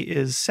that he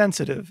is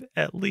sensitive,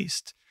 at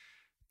least,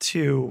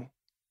 to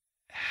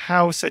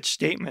how such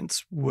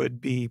statements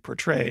would be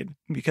portrayed,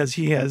 because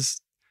he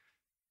has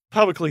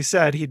publicly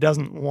said he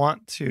doesn't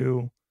want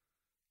to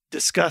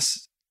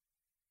discuss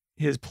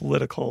his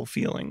political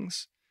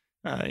feelings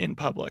in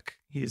public.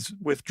 He's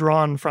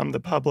withdrawn from the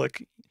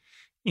public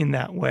in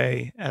that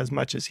way as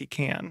much as he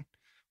can,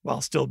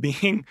 while still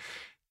being,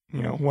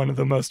 one of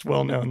the most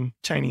well-known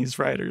Chinese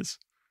writers.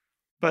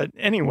 But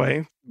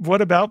anyway,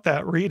 what about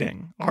that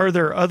reading? Are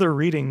there other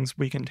readings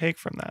we can take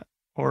from that?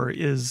 Or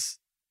is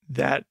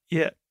that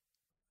it?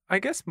 I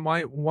guess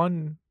my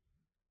one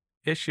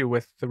issue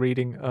with the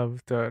reading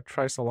of the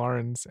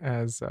Trisolarans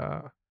as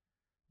the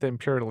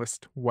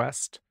imperialist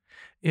West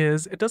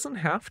is it doesn't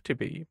have to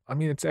be. I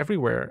mean, it's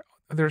everywhere.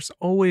 There's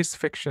always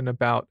fiction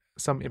about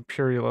some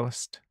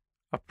imperialist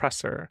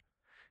oppressor.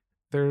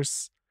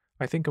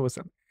 I think it was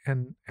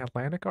an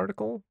Atlantic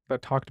article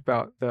that talked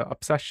about the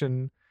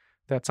obsession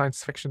that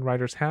science fiction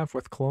writers have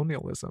with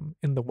colonialism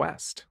in the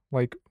West.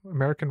 Like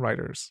American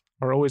writers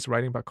are always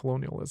writing about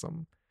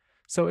colonialism.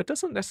 So it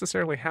doesn't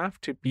necessarily have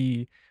to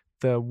be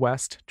the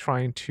West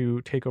trying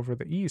to take over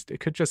the East. It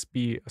could just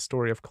be a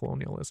story of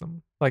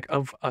colonialism, like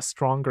of a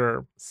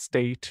stronger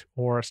state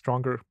or a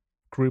stronger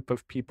group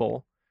of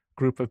people,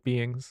 group of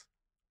beings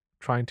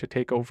trying to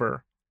take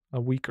over a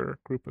weaker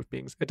group of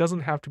beings. It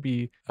doesn't have to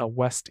be a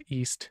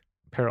West-East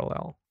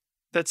parallel.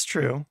 That's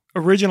true.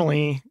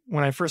 Originally,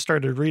 when I first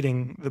started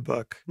reading the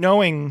book,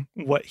 knowing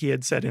what he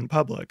had said in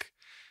public,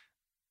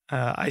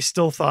 I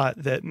still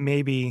thought that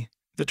maybe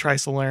the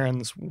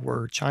Trisolarans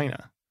were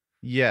China.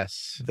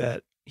 Yes.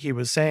 That he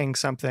was saying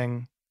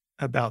something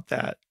about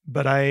that.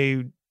 But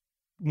I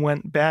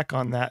went back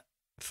on that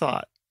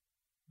thought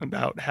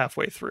about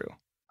halfway through.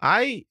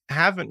 I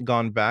haven't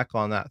gone back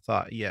on that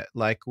thought yet.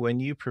 Like when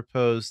you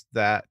proposed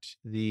that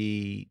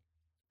the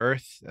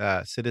Earth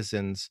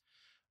citizens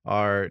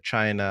are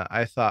China,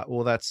 I thought,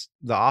 well, that's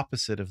the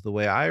opposite of the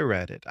way I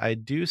read it. I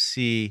do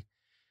see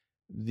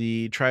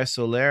the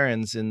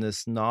Trisolarans in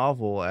this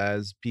novel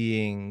as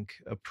being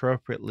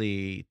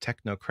appropriately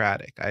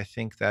technocratic. I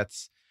think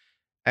that's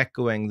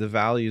echoing the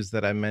values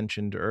that I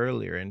mentioned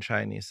earlier in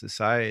Chinese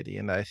society.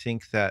 And I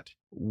think that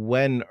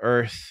when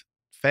Earth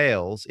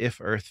fails, if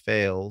Earth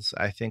fails,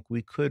 I think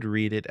we could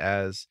read it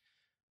as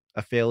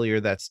a failure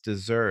that's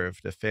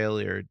deserved, a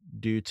failure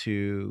due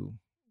to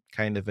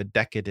kind of a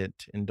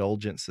decadent,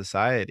 indulgent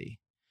society.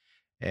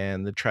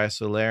 And the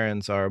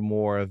Trisolarans are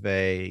more of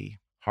a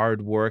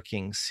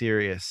hardworking,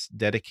 serious,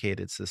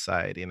 dedicated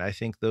society. And I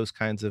think those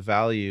kinds of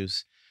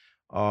values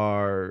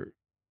are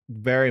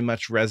very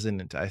much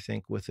resonant, I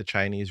think, with the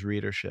Chinese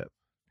readership.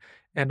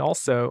 And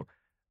also,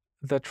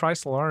 the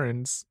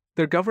Trisolarans,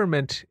 their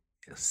government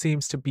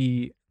seems to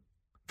be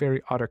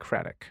very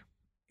autocratic,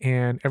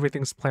 and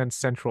everything's planned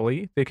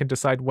centrally. They can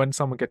decide when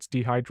someone gets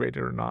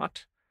dehydrated or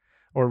not,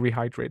 or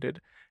rehydrated.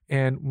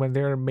 And when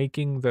they're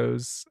making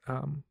those,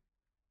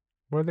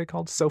 what are they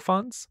called?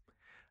 Sophons?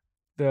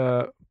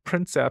 The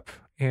princeps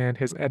and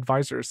his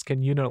advisors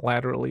can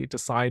unilaterally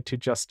decide to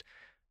just,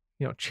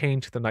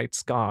 change the night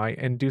sky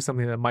and do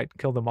something that might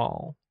kill them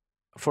all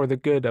for the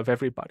good of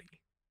everybody.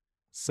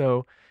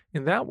 So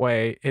in that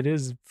way, it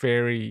is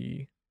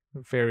very,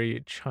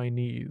 very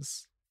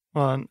Chinese.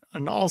 Well,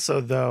 and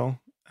also, though,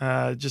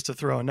 just to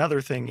throw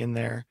another thing in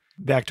there,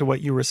 back to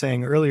what you were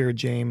saying earlier,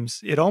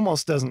 James, it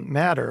almost doesn't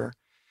matter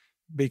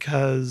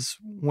because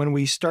when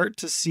we start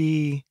to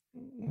see,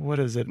 what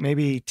is it,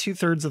 maybe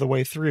 2/3 of the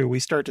way through, we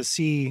start to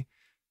see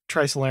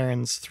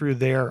Trisolarans through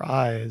their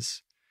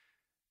eyes.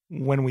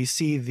 When we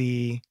see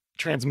the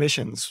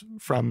transmissions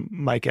from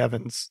Mike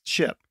Evans'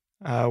 ship,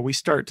 we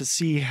start to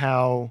see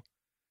how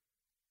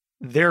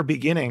their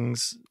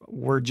beginnings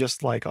were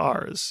just like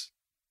ours,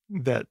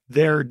 that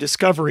their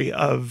discovery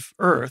of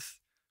Earth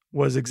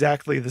was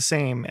exactly the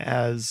same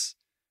as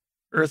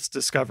Earth's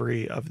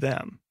discovery of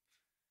them.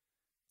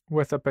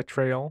 With a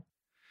betrayal.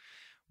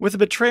 With a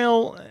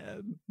betrayal,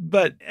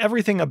 but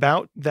everything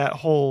about that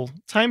whole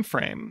time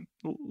frame,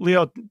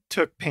 Leo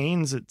took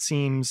pains, it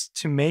seems,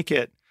 to make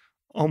it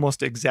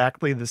almost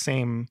exactly the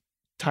same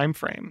time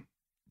frame,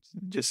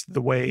 just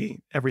the way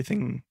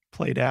everything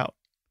played out.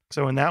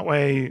 So in that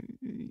way,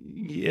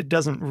 it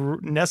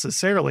doesn't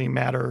necessarily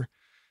matter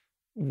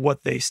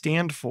what they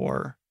stand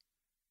for.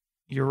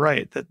 You're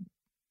right that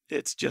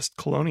it's just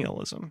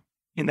colonialism.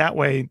 In that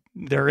way,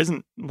 there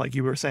isn't, like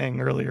you were saying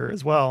earlier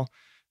as well,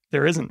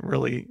 there isn't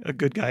really a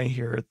good guy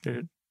here.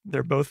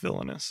 They're both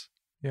villainous.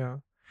 Yeah.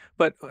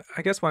 But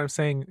I guess what I'm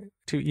saying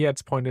to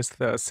Iad's point is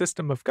the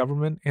system of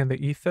government and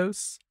the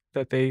ethos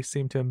that they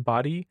seem to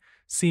embody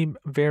seem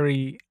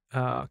very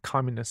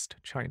communist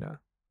China,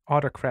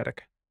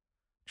 autocratic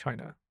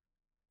China.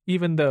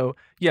 Even though,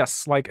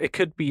 yes, like it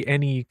could be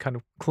any kind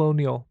of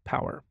colonial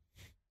power.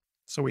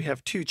 So we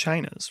have two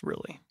Chinas,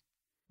 really.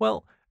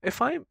 Well,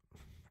 if I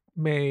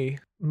may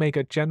make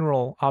a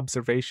general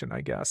observation,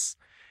 I guess,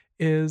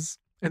 is,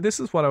 and this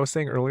is what I was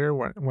saying earlier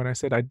when I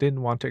said I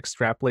didn't want to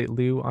extrapolate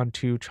Liu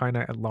onto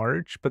China at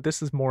large, but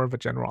this is more of a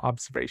general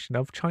observation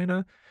of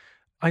China.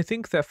 I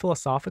think that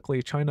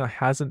philosophically, China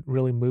hasn't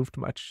really moved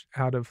much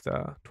out of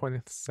the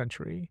 20th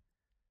century.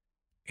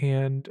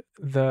 And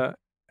the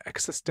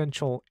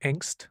existential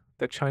angst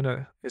that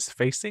China is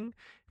facing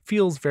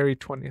feels very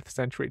 20th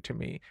century to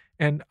me.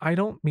 And I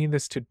don't mean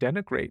this to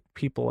denigrate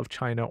people of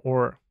China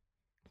or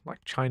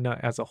like China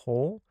as a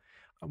whole.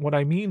 What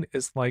I mean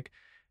is like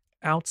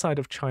outside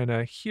of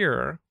China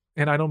here,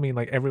 and I don't mean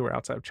like everywhere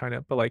outside of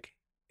China, but like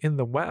in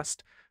the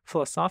West,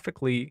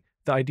 philosophically,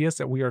 the ideas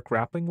that we are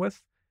grappling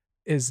with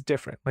is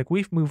different. Like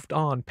we've moved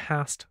on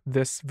past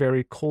this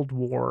very Cold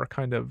War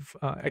kind of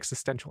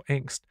existential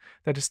angst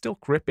that is still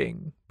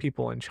gripping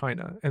people in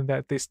China and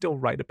that they still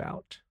write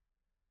about.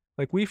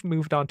 Like we've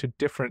moved on to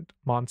different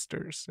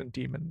monsters and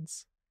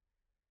demons.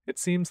 It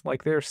seems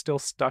like they're still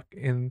stuck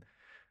in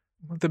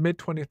the mid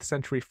 20th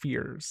century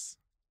fears.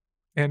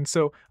 And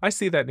so I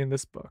see that in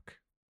this book.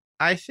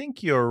 I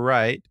think you're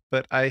right,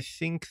 but I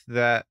think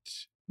that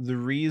the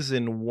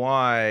reason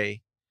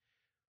why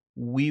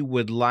we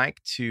would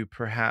like to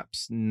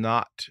perhaps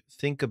not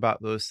think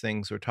about those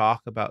things or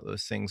talk about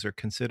those things or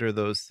consider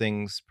those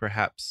things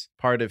perhaps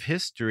part of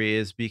history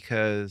is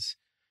because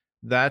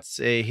that's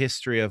a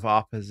history of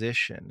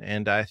opposition.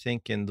 And I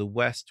think in the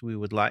West, we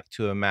would like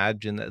to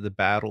imagine that the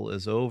battle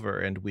is over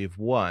and we've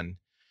won.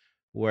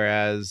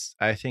 Whereas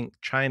I think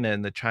China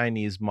and the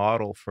Chinese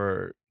model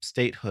for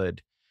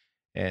statehood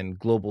and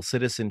global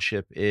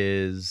citizenship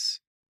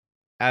is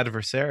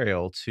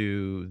adversarial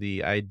to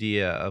the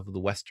idea of the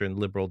Western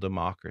liberal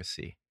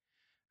democracy.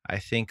 I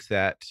think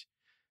that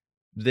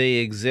they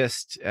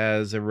exist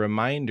as a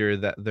reminder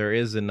that there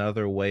is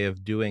another way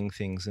of doing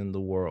things in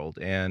the world.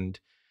 And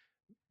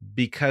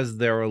because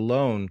they're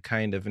alone,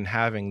 kind of, in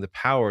having the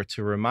power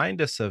to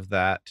remind us of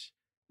that,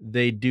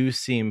 they do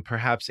seem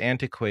perhaps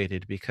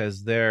antiquated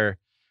because they're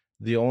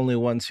the only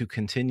ones who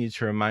continue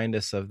to remind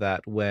us of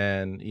that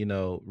when,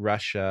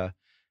 Russia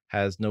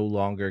has no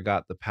longer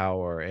got the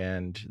power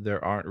and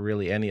there aren't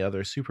really any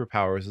other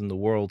superpowers in the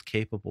world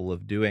capable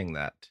of doing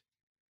that.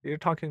 You're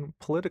talking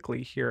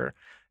politically here.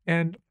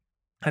 And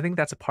I think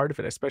that's a part of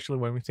it, especially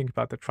when we think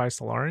about the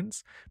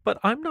Trisolarans. But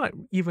I'm not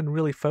even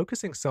really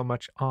focusing so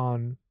much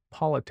on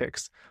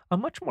politics.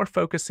 I'm much more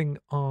focusing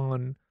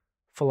on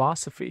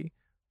philosophy.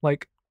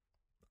 Like,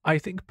 I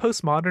think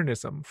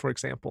postmodernism, for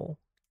example,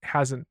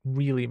 hasn't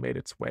really made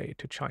its way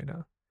to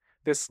China.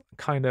 This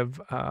kind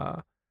of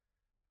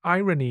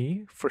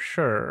irony, for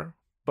sure,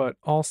 but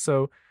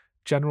also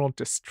general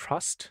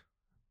distrust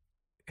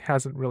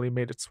hasn't really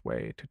made its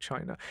way to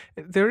China.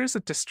 There is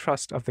a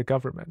distrust of the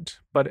government,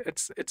 but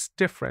it's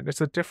different.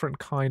 It's a different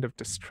kind of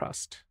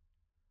distrust,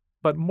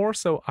 but more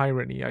so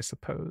irony, I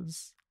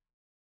suppose.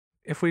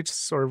 If we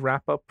just sort of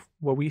wrap up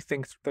what we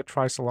think the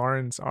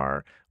Trisolarans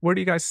are, where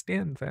do you guys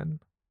stand then?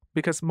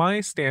 Because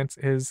my stance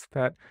is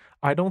that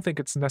I don't think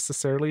it's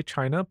necessarily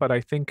China, but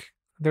I think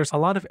there's a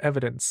lot of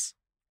evidence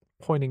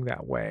pointing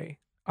that way.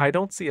 I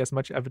don't see as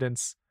much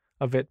evidence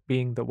of it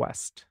being the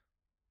West,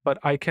 but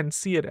I can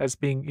see it as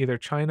being either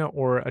China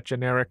or a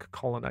generic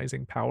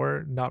colonizing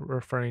power, not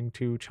referring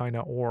to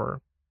China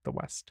or the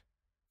West.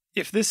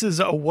 If this is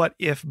a what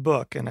if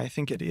book, and I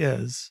think it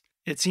is,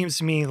 it seems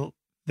to me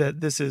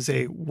that this is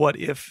a what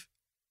if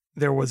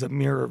there was a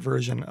mirror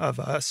version of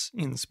us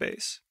in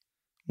space.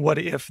 What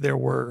if there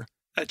were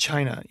a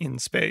China in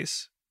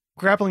space,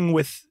 grappling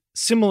with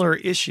similar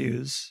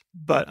issues,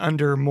 but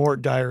under more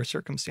dire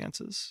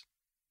circumstances?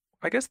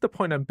 I guess the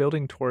point I'm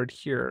building toward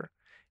here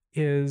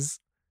is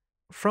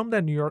from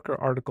that New Yorker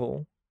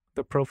article,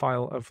 The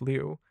Profile of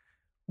Liu,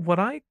 what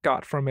I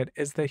got from it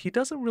is that he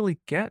doesn't really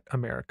get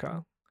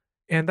America.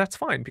 And that's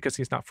fine because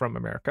he's not from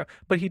America,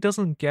 but he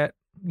doesn't get,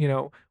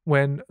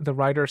 when the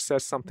writer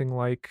says something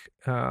like,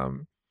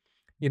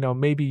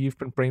 maybe you've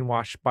been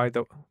brainwashed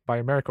by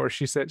America, or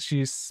she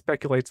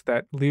speculates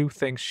that Liu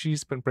thinks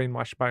she's been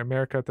brainwashed by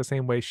America the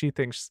same way she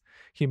thinks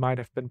he might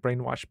have been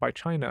brainwashed by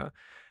China.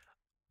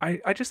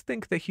 I just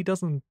think that he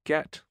doesn't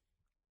get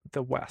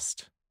the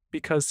West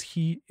because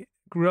he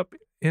grew up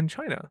in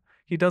China.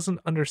 He doesn't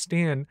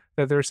understand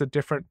that there's a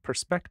different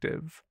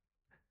perspective.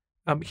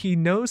 He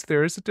knows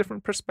there is a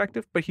different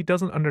perspective, but he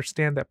doesn't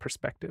understand that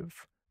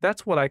perspective.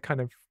 That's what I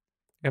kind of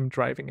am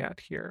driving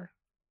at here.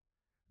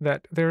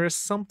 That there is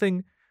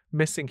something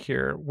missing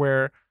here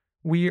where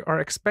we are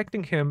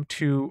expecting him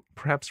to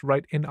perhaps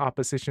write in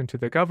opposition to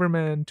the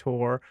government,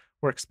 or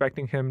we're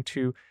expecting him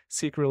to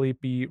secretly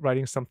be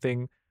writing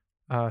something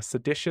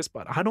seditious,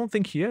 but I don't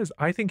think he is.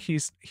 I think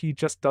he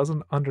just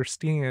doesn't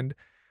understand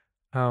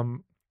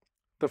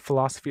the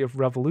philosophy of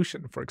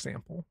revolution, for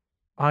example.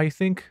 I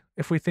think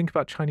if we think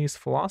about Chinese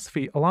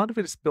philosophy, a lot of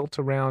it is built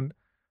around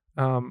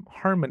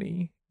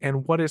harmony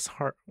and what is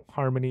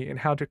harmony and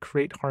how to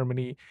create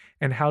harmony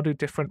and how do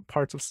different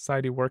parts of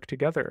society work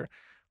together.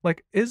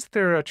 Like, is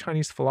there a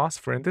Chinese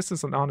philosopher? And this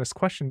is an honest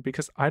question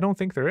because I don't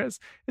think there is.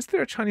 Is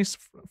there a Chinese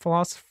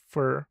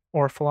philosopher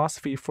or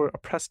philosophy for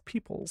oppressed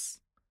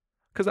peoples?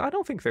 Because I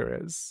don't think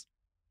there is.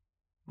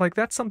 Like,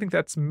 that's something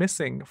that's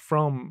missing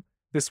from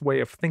this way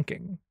of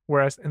thinking.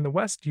 Whereas in the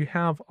West, you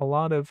have a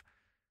lot of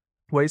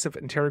ways of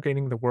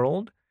interrogating the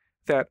world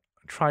that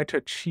try to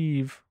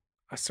achieve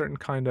a certain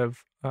kind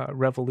of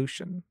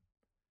revolution.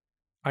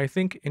 I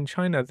think in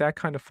China, that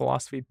kind of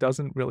philosophy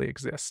doesn't really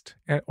exist,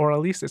 or at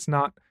least it's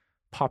not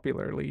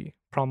popularly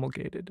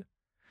promulgated.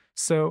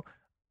 So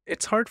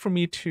it's hard for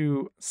me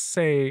to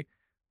say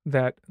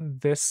that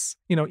this,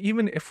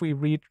 even if we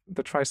read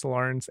the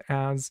Trisolarans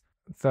as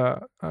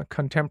the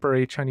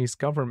contemporary Chinese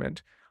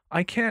government,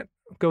 I can't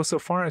go so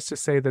far as to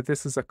say that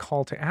this is a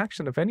call to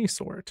action of any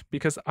sort,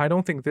 because I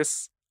don't think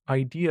this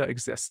idea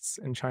exists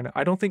in China.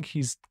 I don't think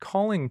he's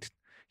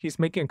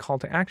making a call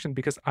to action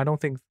because I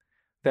don't think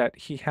that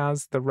he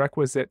has the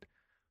requisite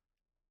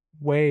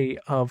way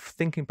of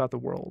thinking about the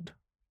world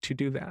to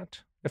do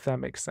that, if that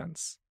makes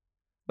sense.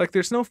 Like,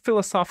 there's no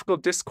philosophical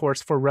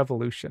discourse for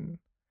revolution.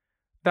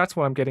 That's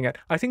what I'm getting at.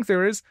 I think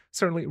there is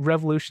certainly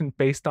revolution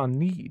based on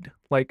need.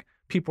 Like,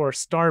 people are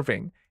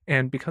starving,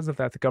 and because of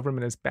that, the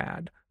government is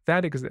bad.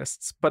 That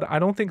exists. But I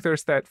don't think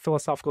there's that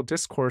philosophical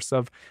discourse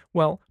of,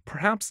 well,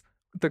 perhaps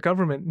the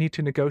government need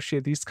to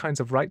negotiate these kinds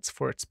of rights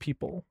for its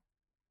people.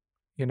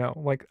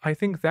 Like, I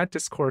think that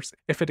discourse,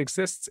 if it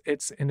exists,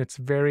 it's in its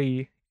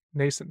very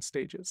nascent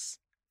stages.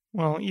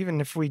 Well,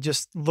 even if we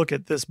just look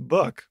at this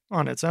book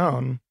on its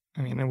own,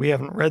 I mean, we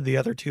haven't read the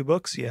other two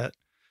books yet,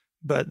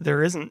 but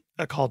there isn't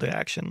a call to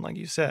action, like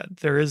you said.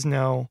 There is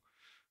no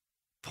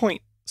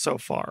point so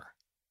far.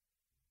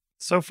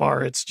 So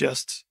far, it's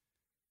just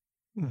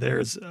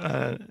there's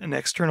an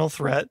external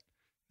threat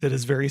that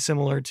is very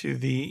similar to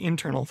the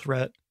internal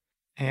threat,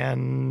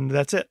 and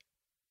that's it.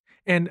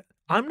 And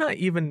I'm not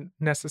even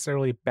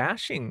necessarily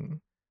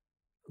bashing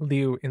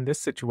Liu in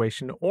this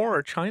situation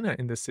or China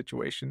in this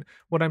situation.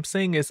 What I'm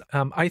saying is,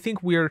 I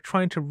think we're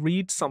trying to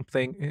read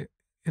something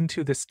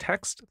into this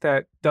text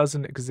that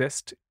doesn't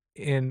exist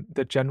in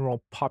the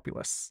general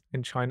populace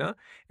in China.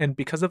 And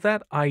because of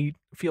that, I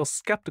feel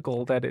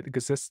skeptical that it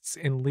exists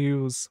in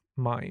Liu's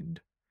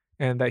mind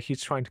and that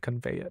he's trying to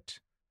convey it.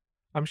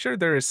 I'm sure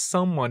there is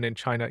someone in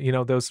China,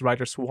 those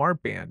writers who are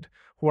banned,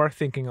 who are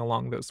thinking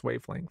along those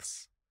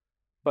wavelengths.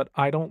 But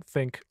I don't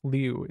think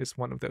Liu is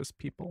one of those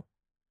people.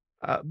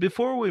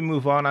 Before we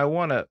move on, I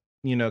want to,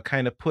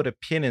 kind of put a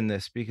pin in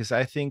this because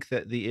I think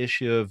that the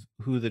issue of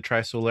who the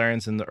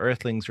Trisolarans and the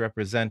Earthlings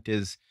represent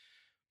is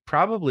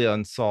probably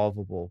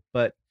unsolvable.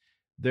 But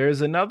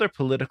there's another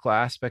political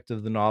aspect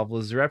of the novel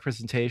is the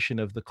representation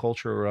of the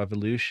Cultural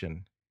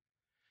Revolution.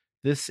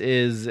 This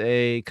is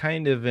a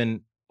kind of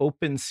an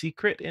open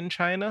secret in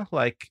China.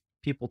 Like,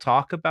 people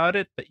talk about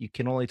it, but you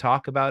can only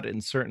talk about it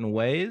in certain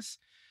ways.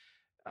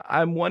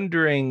 I'm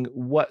wondering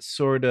what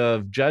sort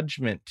of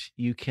judgment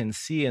you can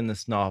see in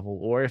this novel,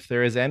 or if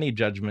there is any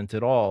judgment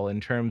at all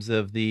in terms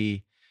of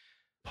the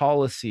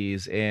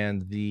policies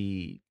and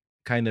the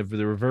kind of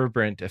the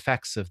reverberant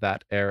effects of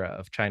that era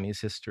of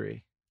Chinese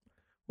history.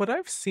 What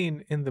I've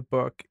seen in the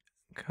book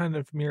kind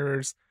of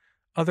mirrors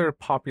other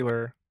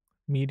popular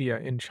media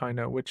in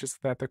China, which is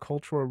that the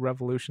Cultural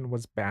Revolution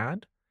was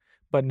bad,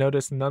 but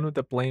notice none of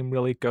the blame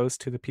really goes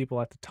to the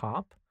people at the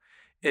top.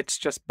 It's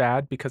just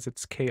bad because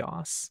it's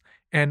chaos.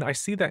 And I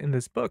see that in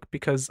this book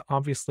because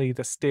obviously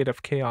the state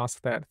of chaos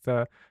that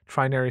the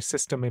trinary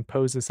system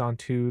imposes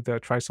onto the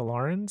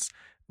Trisolarans,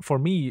 for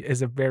me,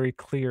 is a very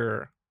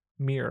clear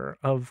mirror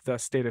of the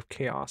state of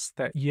chaos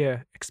that Ye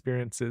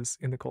experiences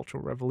in the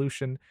Cultural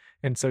Revolution.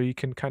 And so you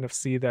can kind of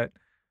see that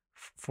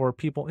for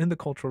people in the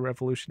Cultural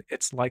Revolution,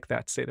 it's like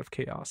that state of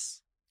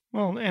chaos.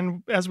 Well,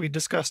 and as we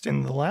discussed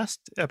in the last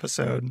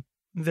episode,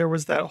 there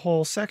was that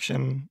whole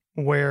section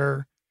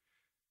where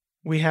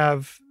we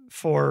have,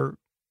 for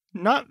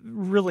not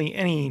really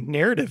any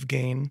narrative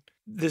gain,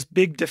 this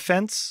big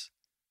defense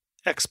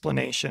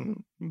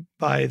explanation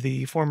by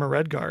the former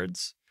Red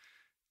Guards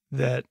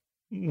that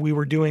we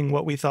were doing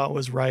what we thought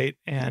was right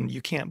and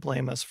you can't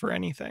blame us for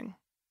anything.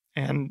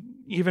 And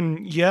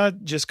even,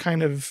 just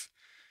kind of,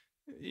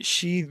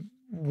 she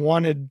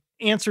wanted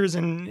answers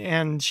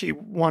and she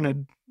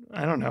wanted,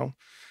 I don't know,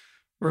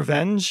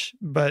 revenge,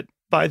 but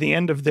by the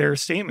end of their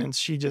statements,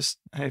 she just,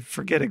 I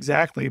forget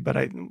exactly,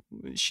 but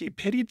she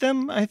pitied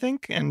them, I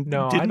think, and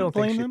No, didn't I don't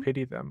think blame she them.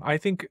 pitied them. I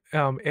think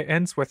it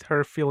ends with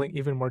her feeling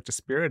even more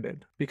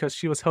dispirited because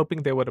she was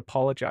hoping they would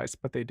apologize,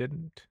 but they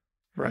didn't.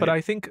 Right. But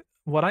I think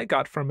what I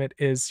got from it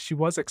is she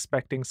was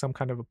expecting some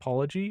kind of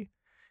apology.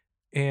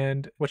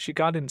 And what she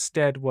got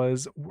instead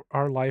was,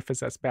 our life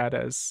is as bad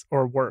as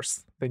or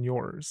worse than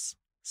yours.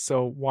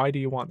 So why do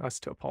you want us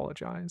to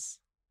apologize?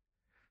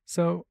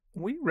 So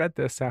we read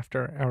this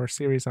after our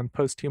series on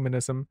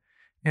posthumanism,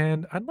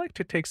 and I'd like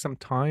to take some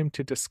time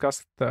to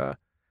discuss the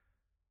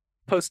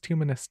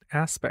posthumanist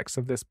aspects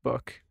of this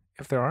book,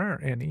 if there are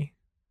any.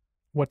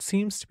 What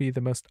seems to be the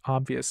most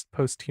obvious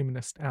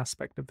posthumanist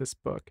aspect of this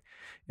book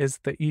is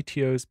the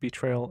ETO's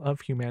betrayal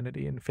of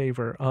humanity in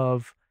favor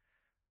of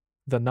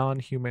the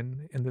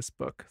non-human in this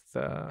book,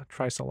 the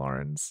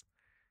Trisolarans.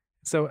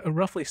 So,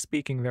 roughly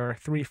speaking, there are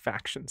three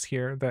factions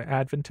here: the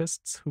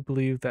Adventists, who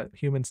believe that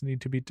humans need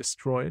to be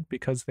destroyed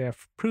because they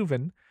have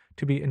proven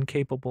to be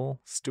incapable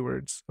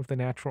stewards of the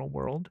natural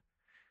world.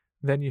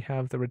 Then you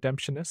have the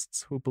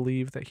Redemptionists, who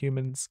believe that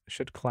humans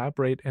should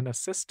collaborate and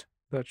assist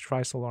the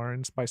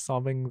Trisolarans by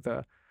solving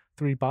the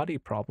three body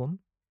problem.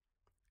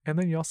 And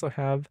then you also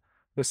have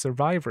the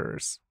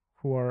Survivors,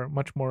 who are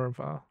much more of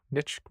a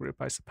niche group,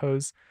 I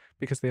suppose,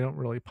 because they don't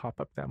really pop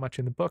up that much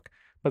in the book.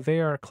 But they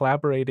are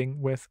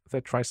collaborating with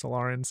the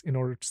Trisolarans in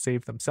order to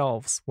save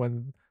themselves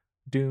when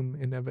doom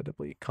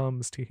inevitably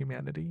comes to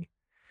humanity.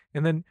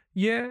 And then,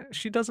 yeah,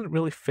 she doesn't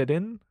really fit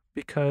in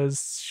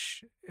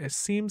because it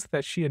seems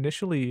that she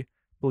initially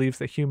believes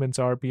that humans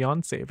are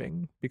beyond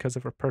saving because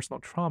of her personal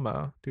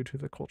trauma due to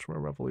the Cultural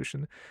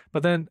Revolution.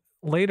 But then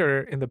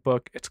later in the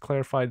book, it's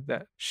clarified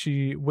that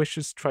she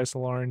wishes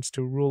Trisolarans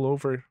to rule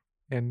over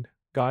and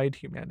guide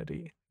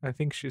humanity. I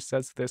think she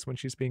says this when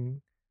she's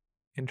being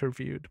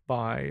interviewed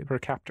by her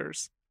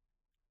captors.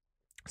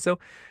 So,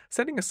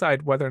 setting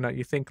aside whether or not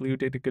you think Liu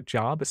did a good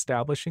job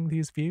establishing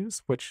these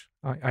views, which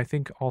I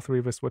think all three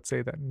of us would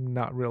say that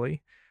not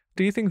really,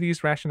 do you think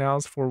these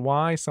rationales for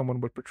why someone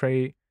would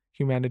portray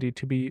humanity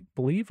to be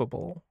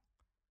believable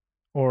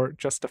or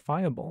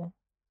justifiable?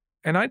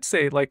 And I'd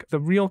say, like, the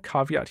real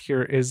caveat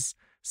here is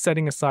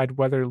setting aside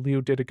whether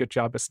Liu did a good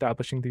job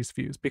establishing these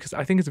views, because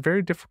I think it's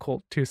very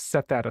difficult to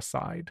set that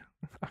aside,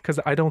 because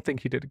I don't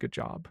think he did a good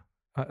job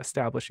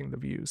establishing the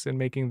views and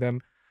making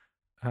them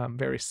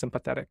very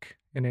sympathetic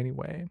in any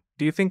way.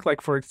 Do you think,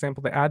 like, for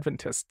example, the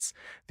Adventists,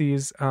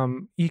 these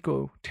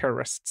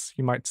eco-terrorists,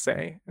 you might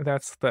say,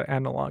 that's the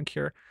analog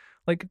here,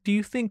 like, do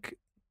you think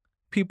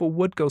people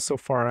would go so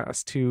far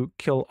as to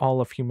kill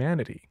all of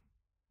humanity?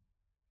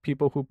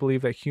 People who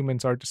believe that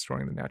humans are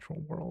destroying the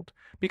natural world?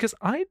 Because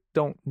I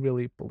don't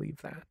really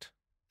believe that.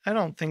 I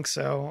don't think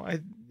so.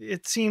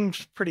 It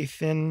seemed pretty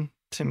thin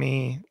to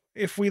me.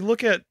 If we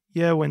look at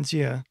Ye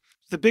Wenjie,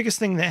 the biggest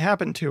thing that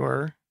happened to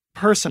her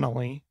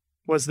personally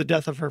was the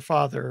death of her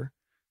father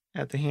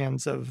at the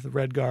hands of the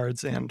Red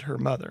Guards and her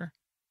mother.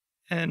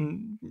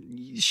 And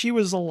she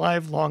was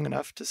alive long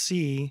enough to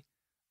see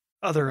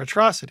other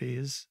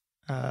atrocities,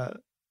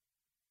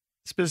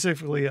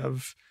 specifically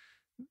of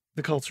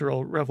the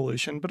Cultural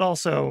Revolution, but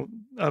also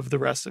of the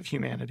rest of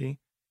humanity.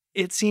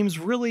 It seems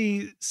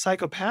really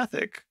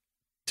psychopathic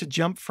to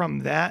jump from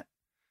that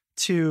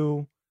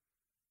to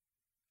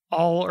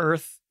all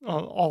Earth,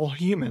 all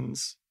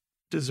humans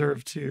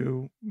deserve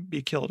to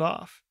be killed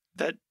off.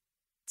 That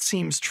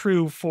seems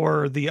true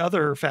for the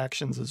other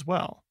factions as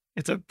well.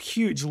 It's a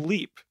huge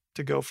leap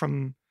to go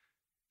from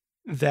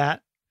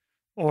that,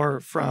 or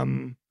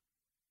from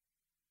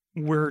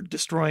we're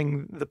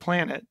destroying the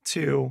planet,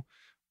 to,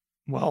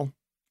 well,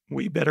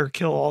 we better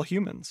kill all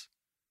humans.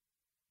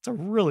 It's a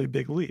really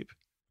big leap.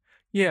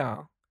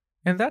 Yeah,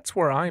 and that's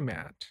where I'm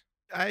at.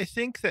 I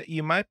think that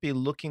you might be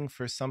looking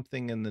for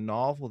something in the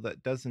novel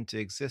that doesn't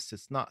exist.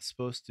 It's not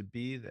supposed to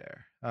be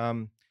there.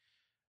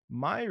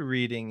 My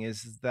reading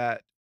is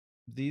that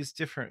these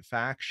different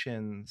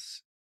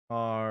factions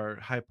are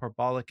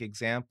hyperbolic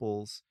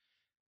examples,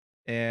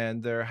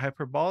 and they're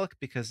hyperbolic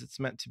because it's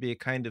meant to be a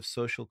kind of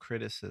social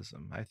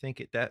criticism. I think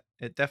it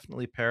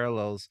definitely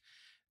parallels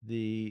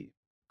the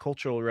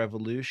Cultural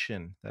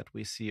Revolution that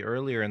we see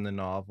earlier in the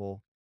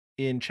novel.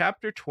 In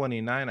chapter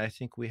 29, I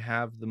think we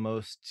have the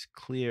most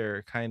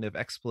clear kind of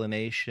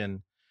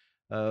explanation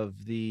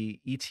of the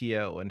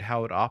ETO and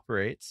how it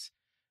operates.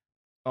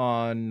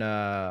 On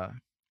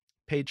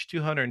page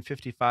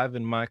 255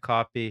 in my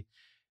copy,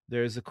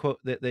 there's a quote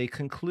that they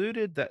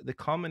concluded that the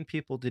common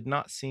people did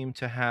not seem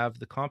to have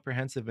the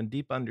comprehensive and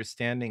deep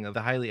understanding of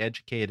the highly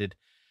educated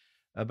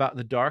about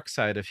the dark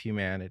side of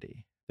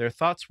humanity. Their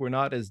thoughts were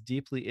not as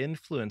deeply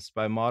influenced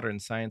by modern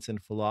science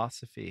and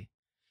philosophy.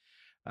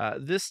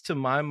 This, to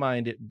my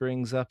mind, it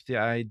brings up the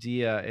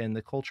idea in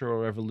the Cultural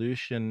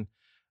Revolution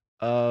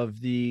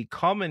of the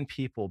common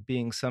people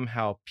being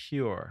somehow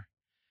pure,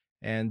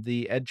 and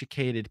the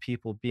educated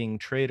people being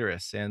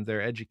traitorous, and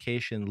their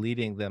education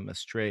leading them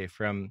astray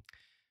from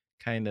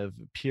kind of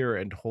pure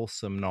and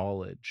wholesome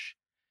knowledge.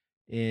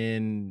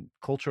 In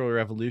Cultural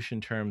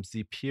Revolution terms,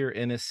 the pure,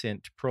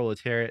 innocent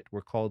proletariat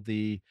were called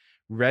the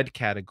red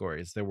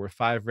categories. There were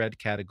 5 red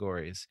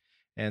categories,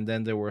 and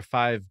then there were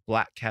 5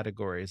 black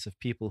categories of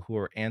people who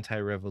were anti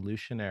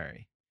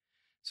revolutionary.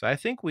 So I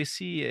think we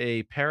see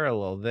a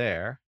parallel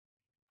there.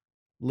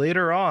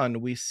 Later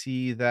on, we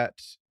see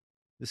that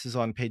this is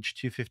on page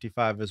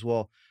 255 as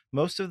well.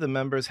 Most of the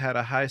members had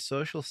a high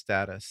social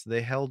status,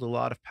 they held a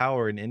lot of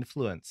power and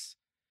influence.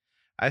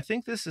 I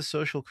think this is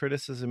social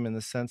criticism in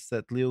the sense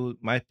that Liu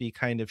might be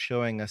kind of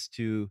showing us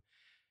to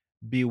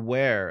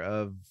beware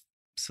of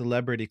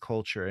celebrity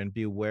culture and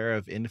beware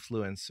of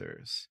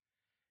influencers.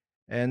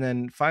 And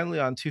then finally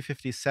on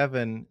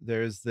 257,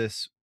 there's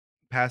this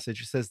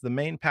passage. It says the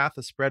main path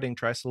of spreading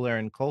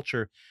Trisolaran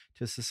culture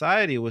to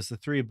society was the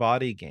 3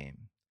 body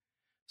game.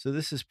 So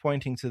this is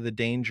pointing to the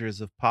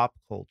dangers of pop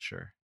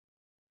culture.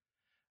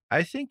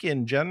 I think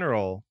in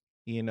general,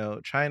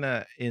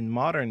 China in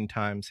modern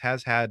times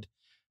has had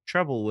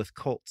trouble with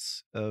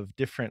cults of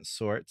different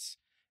sorts.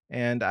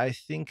 And I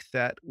think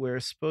that we're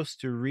supposed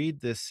to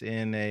read this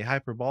in a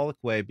hyperbolic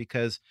way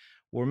because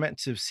we're meant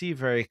to see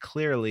very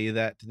clearly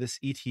that this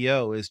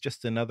ETO is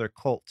just another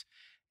cult.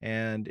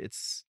 And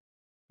it's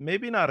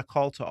maybe not a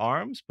call to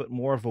arms, but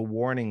more of a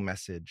warning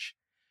message.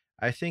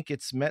 I think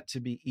it's meant to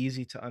be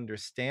easy to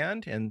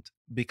understand. And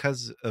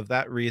because of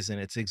that reason,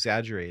 it's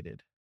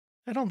exaggerated.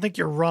 I don't think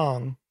you're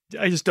wrong.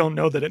 I just don't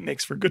know that it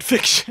makes for good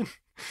fiction.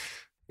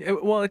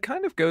 Well, it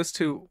kind of goes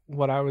to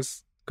what I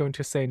was going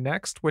to say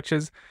next, which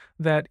is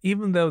that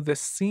even though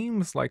this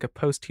seems like a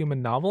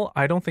post-human novel,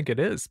 I don't think it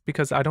is,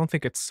 because I don't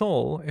think its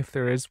soul, if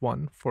there is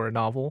one for a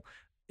novel,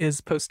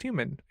 is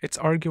post-human. It's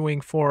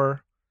arguing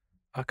for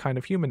a kind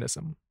of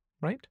humanism,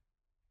 right?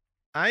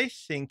 I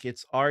think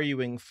it's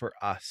arguing for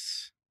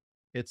us.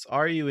 It's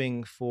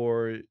arguing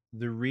for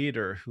the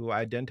reader who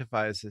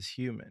identifies as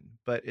human,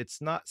 but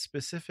it's not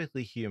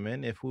specifically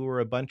human. If we were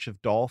a bunch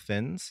of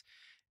dolphins,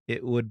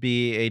 it would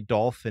be a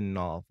dolphin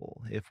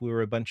novel. If we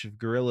were a bunch of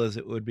gorillas,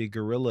 it would be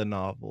gorilla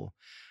novel.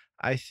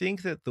 I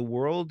think that the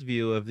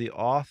worldview of the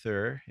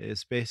author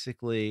is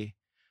basically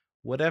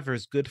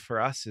whatever's good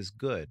for us is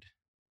good.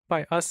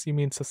 By us, you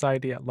mean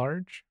society at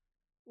large?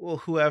 Well,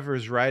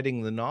 whoever's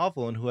writing the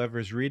novel and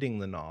whoever's reading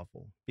the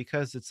novel.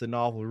 Because it's a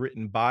novel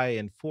written by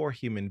and for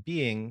human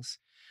beings,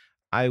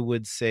 I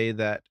would say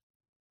that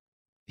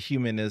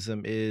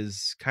humanism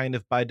is kind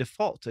of by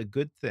default a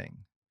good thing.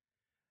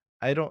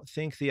 I don't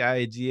think the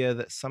idea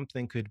that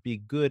something could be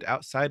good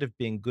outside of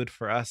being good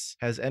for us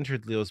has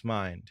entered Leo's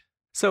mind.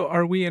 So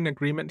are we in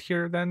agreement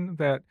here then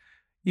that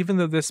even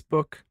though this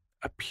book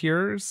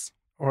appears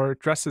or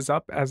dresses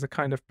up as a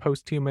kind of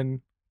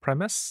post-human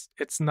premise,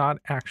 it's not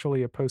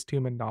actually a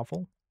post-human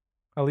novel,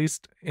 at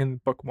least in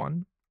book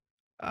one?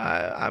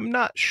 I'm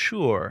not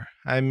sure.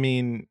 I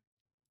mean,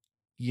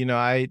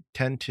 I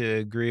tend to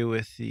agree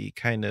with the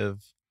kind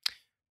of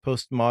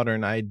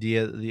postmodern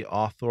idea that the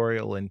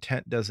authorial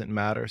intent doesn't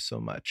matter so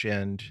much.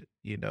 And,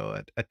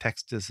 a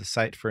text is a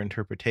site for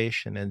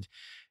interpretation. And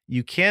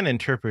you can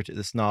interpret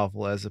this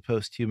novel as a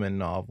post-human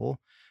novel.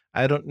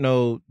 I don't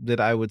know that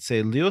I would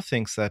say Leo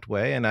thinks that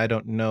way, and I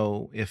don't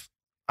know if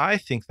I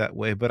think that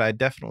way, but I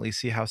definitely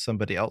see how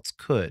somebody else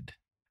could.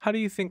 How do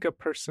you think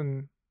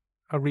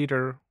a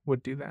reader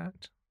would do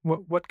that?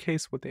 What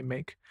case would they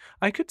make?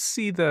 I could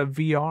see the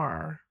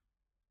VR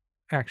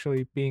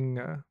actually being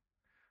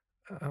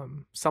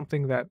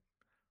something that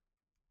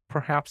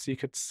perhaps you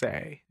could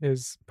say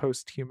is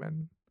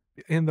post-human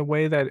in the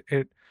way that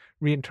it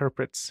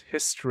reinterprets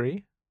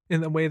history,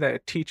 in the way that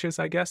it teaches,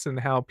 I guess, and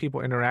how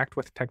people interact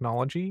with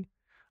technology.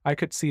 I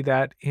could see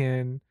that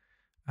in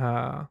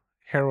uh,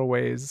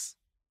 Haraway's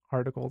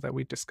article that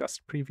we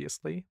discussed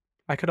previously.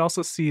 I could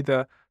also see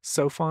the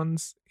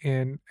Sophons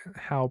in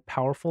how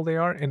powerful they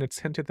are, and it's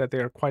hinted that they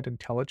are quite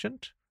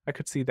intelligent. I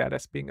could see that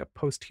as being a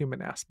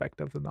post-human aspect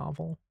of the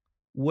novel.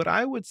 What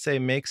I would say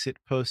makes it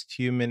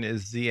post-human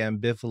is the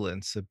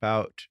ambivalence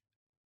about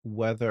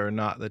whether or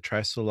not the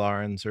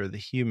Trisolarans or the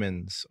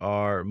humans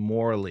are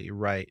morally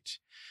right.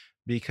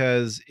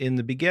 Because in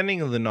the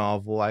beginning of the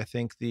novel, I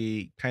think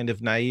the kind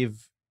of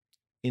naive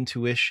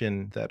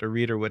intuition that a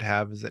reader would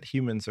have is that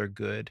humans are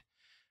good,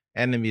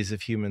 enemies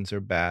of humans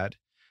are bad.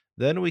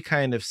 Then we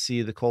kind of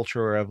see the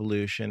cultural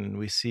revolution and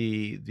we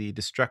see the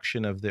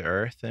destruction of the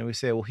earth, and we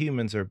say, well,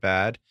 humans are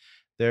bad.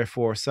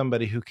 Therefore,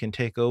 somebody who can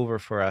take over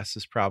for us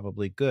is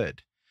probably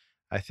good.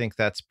 I think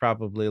that's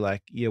probably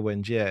like Ye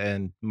Wenjie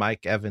and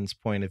Mike Evans'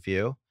 point of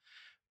view.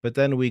 But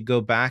then we go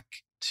back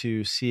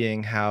to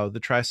seeing how the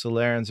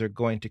Trisolarans are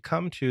going to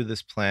come to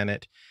this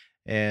planet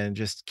and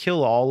just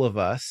kill all of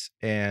us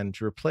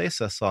and replace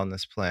us on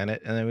this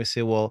planet. And then we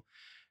say, well,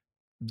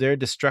 their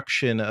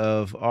destruction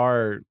of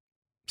our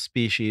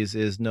species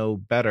is no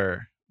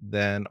better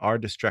than our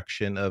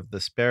destruction of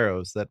the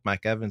sparrows that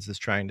Mike Evans is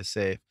trying to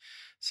save.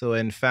 So,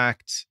 in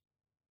fact,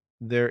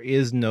 there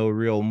is no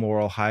real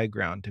moral high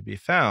ground to be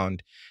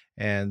found.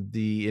 And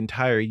the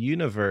entire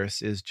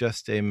universe is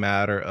just a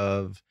matter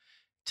of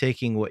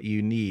taking what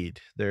you need.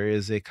 There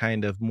is a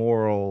kind of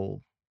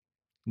moral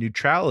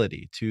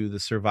neutrality to the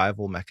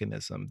survival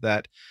mechanism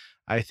that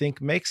I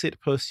think makes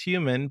it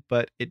post-human,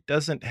 but it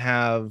doesn't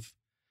have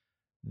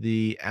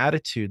the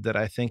attitude that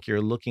I think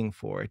you're looking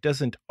for. It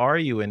doesn't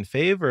argue in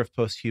favor of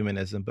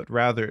posthumanism, but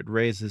rather it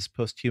raises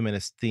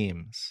posthumanist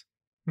themes.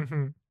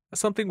 Mm-hmm.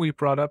 Something we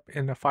brought up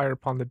in A Fire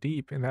Upon the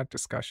Deep in that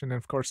discussion, and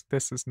of course,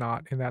 this is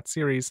not in that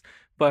series,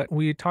 but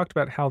we talked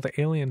about how the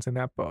aliens in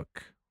that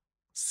book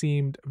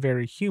seemed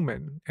very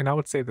human. And I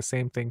would say the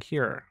same thing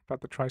here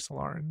about the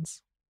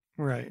Trisolarans.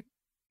 Right.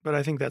 But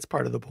I think that's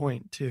part of the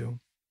point, too.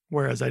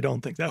 Whereas I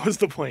don't think that was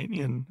the point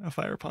in A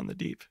Fire Upon the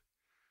Deep.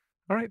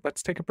 All right,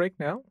 let's take a break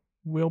now.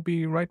 We'll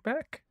be right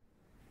back.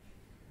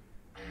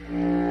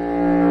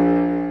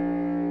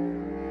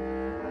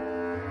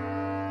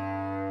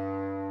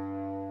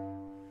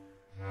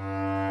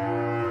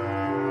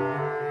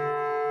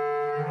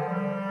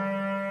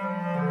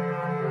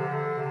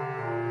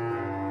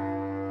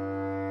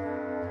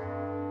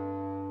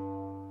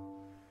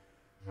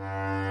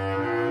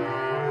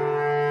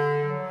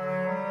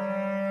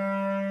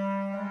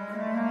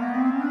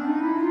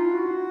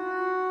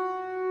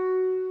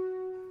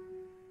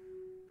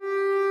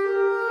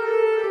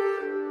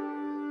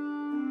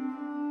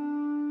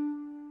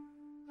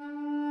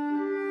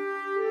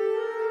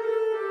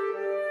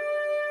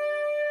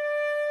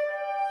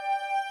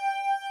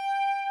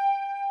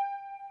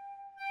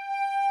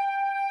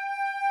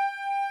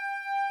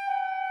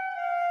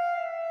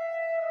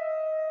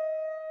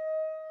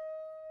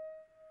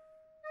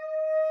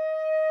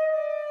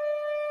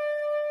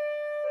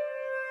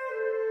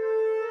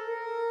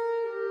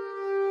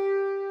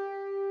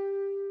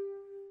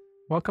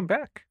 Welcome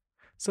back.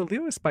 So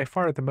Liu is by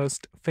far the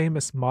most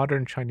famous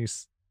modern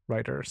Chinese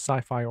writer,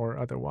 sci-fi or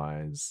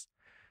otherwise.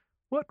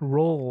 What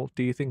role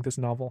do you think this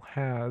novel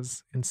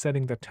has in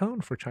setting the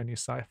tone for Chinese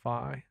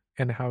sci-fi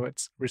and how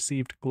it's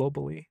received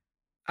globally?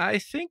 I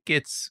think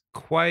it's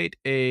quite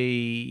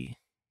a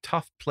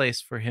tough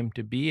place for him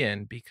to be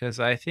in because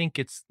I think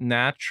it's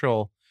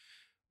natural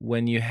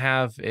when you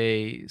have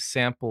a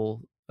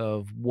sample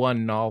of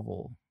one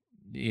novel,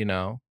 you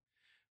know,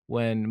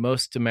 when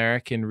most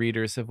American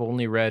readers have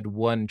only read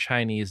one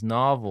Chinese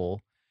novel,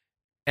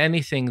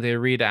 anything they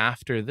read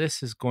after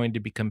this is going to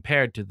be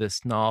compared to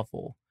this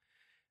novel.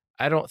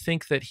 I don't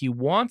think that he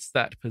wants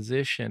that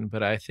position,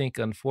 but I think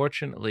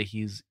unfortunately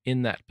he's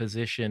in that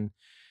position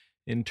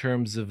in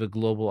terms of a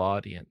global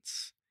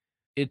audience.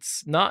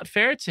 It's not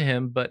fair to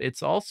him, but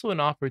it's also an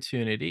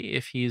opportunity.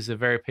 If he's a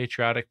very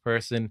patriotic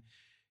person,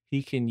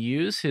 he can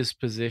use his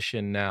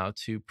position now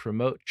to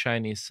promote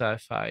Chinese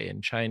sci-fi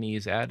and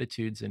Chinese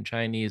attitudes and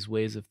Chinese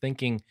ways of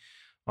thinking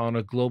on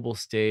a global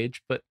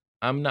stage, but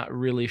I'm not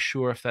really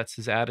sure if that's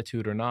his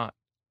attitude or not.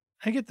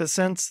 I get the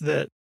sense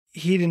that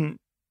he didn't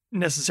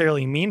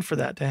necessarily mean for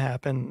that to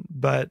happen,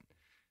 but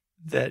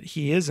that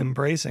he is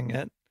embracing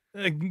it.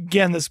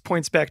 Again, this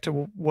points back to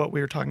what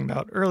we were talking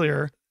about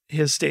earlier,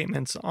 his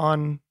statements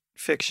on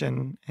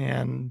fiction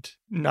and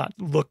not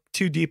look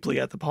too deeply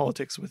at the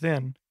politics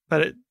within.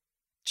 But it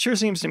sure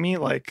seems to me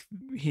like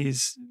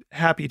he's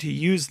happy to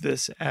use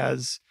this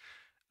as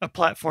a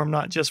platform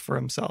not just for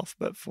himself,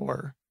 but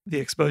for the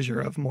exposure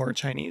of more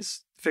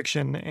Chinese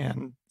fiction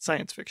and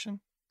science fiction.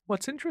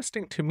 What's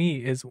interesting to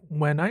me is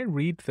when I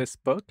read this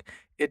book,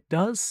 it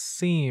does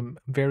seem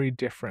very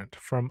different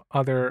from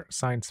other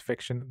science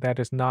fiction that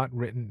is not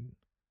written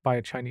by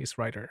a Chinese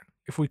writer.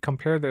 If we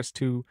compare this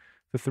to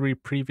the three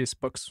previous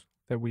books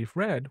that we've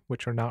read,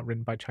 which are not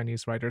written by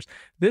Chinese writers,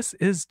 this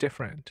is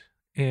different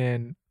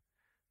in,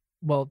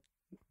 well,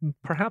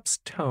 perhaps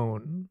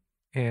tone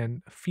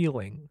and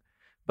feeling,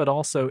 but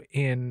also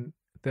in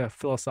the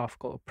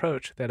philosophical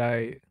approach that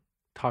I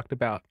talked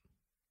about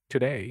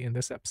today in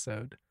this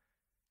episode.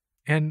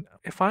 And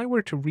if I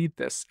were to read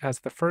this as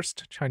the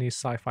first Chinese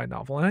sci-fi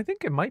novel, and I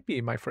think it might be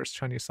my first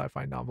Chinese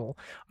sci-fi novel,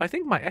 I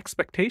think my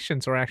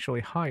expectations are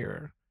actually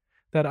higher.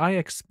 That I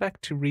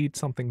expect to read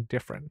something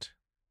different,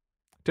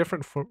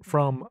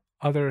 from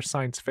other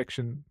science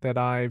fiction that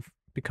I've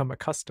become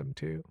accustomed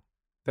to,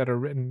 that are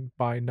written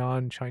by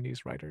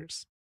non-Chinese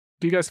writers.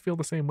 Do you guys feel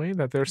the same way,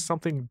 that there's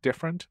something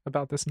different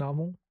about this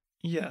novel?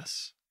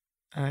 Yes.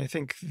 I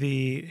think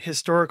the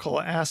historical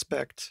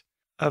aspect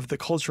of the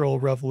Cultural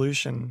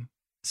Revolution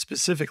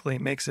specifically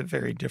makes it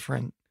very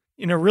different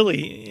in a really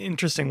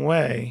interesting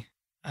way.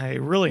 I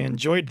really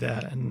enjoyed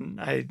that.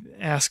 And I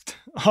asked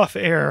off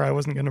air, I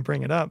wasn't going to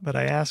bring it up, but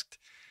I asked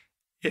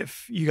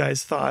if you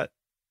guys thought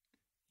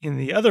in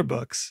the other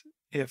books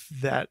if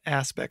that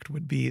aspect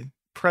would be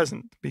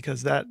present,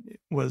 because that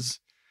was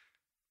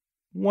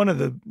one of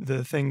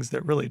the things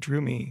that really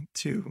drew me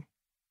to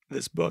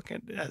this book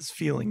as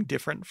feeling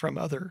different from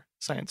other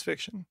science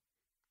fiction.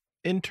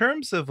 In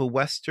terms of a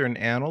Western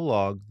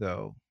analog,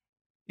 though,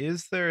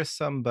 is there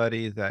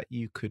somebody that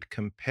you could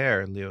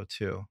compare Leo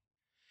to?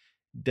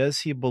 Does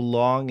he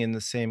belong in the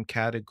same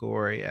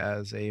category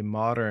as a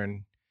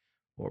modern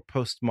or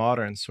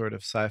postmodern sort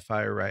of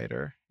sci-fi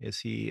writer?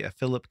 Is he a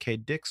Philip K.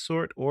 Dick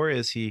sort, or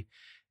is he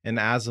an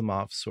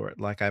Asimov sort,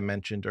 like I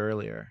mentioned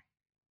earlier?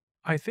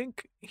 I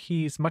think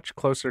he's much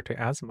closer to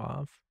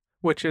Asimov,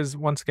 which is,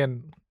 once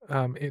again,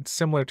 it's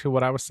similar to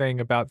what I was saying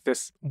about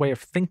this way of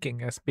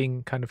thinking as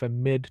being kind of a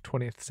mid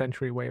 20th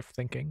century way of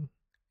thinking.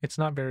 It's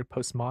not very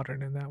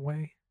postmodern in that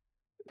way.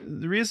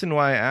 The reason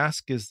why I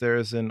ask is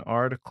there's an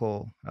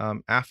article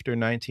after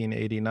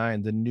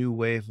 1989, The New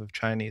Wave of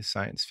Chinese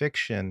Science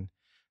Fiction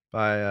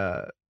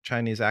by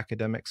Chinese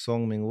academic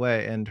Song Ming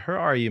Wei. And her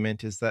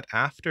argument is that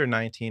after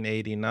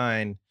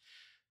 1989,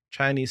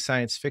 Chinese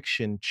science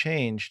fiction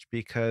changed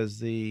because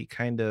the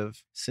kind of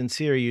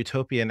sincere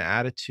utopian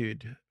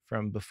attitude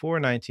from before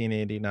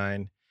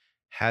 1989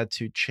 had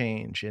to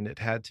change and it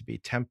had to be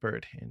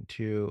tempered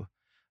into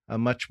a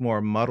much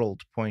more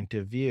muddled point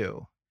of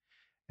view.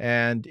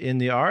 And in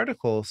the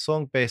article,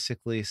 Song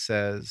basically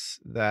says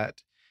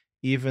that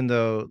even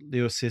though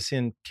Liu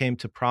Cixin came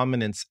to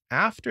prominence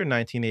after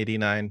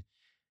 1989,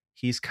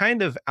 he's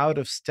kind of out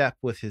of step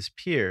with his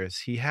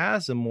peers. He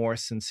has a more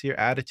sincere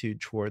attitude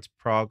towards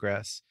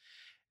progress.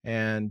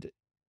 And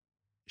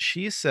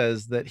she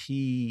says that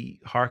he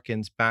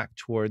harkens back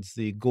towards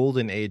the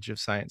golden age of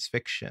science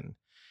fiction.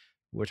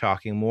 We're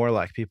talking more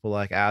like people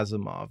like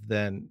Asimov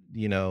than,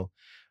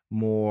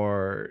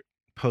 more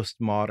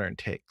postmodern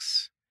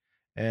takes.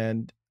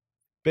 And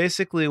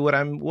basically, what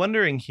I'm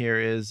wondering here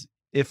is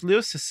if Liu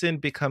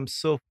Cixin becomes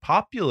so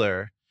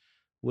popular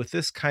with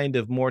this kind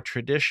of more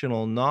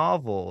traditional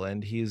novel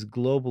and he's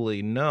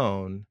globally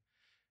known,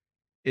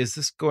 is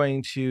this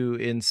going to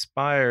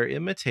inspire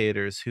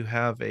imitators who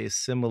have a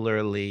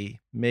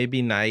similarly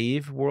maybe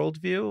naive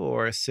worldview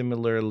or a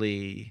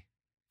similarly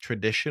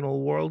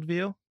traditional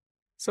worldview?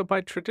 So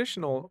by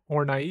traditional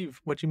or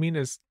naive, what you mean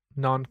is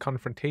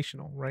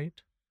non-confrontational, right?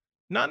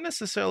 Not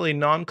necessarily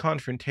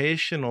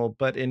non-confrontational,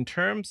 but in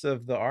terms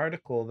of the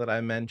article that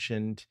I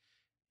mentioned,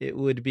 it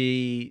would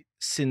be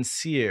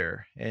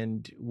sincere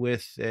and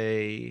with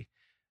a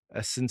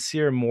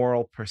sincere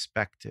moral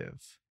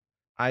perspective.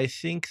 I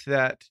think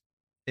that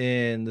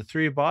in the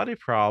three body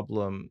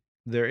problem,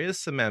 there is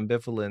some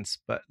ambivalence,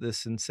 but the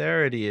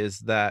sincerity is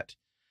that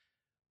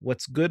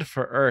what's good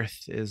for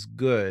Earth is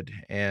good,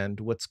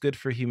 and what's good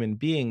for human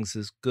beings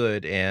is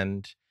good.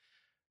 And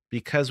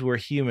because we're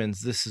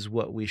humans, this is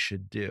what we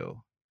should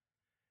do.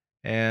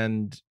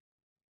 And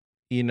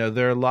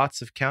there are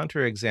lots of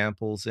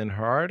counterexamples in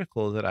her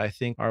article that I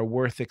think are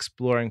worth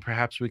exploring.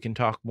 Perhaps we can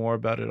talk more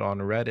about it on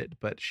Reddit,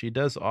 but she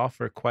does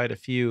offer quite a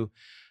few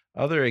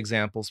other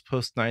examples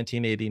post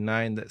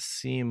 1989 that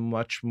seem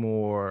much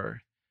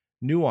more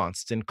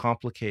nuanced and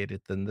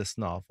complicated than this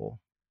novel.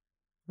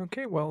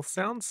 Okay, well,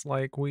 sounds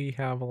like we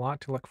have a lot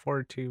to look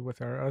forward to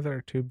with our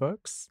other two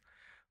books.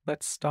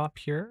 Let's stop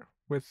here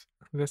with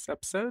this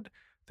episode.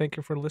 Thank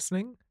you for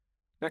listening.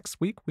 Next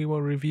week, we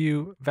will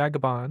review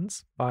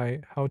Vagabonds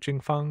by Hao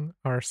Jingfang,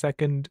 our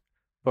second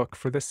book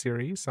for this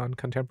series on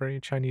contemporary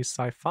Chinese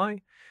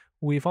sci-fi.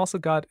 We've also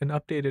got an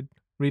updated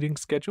reading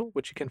schedule,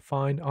 which you can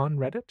find on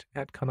Reddit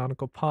at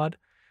Canonical Pod,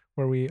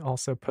 where we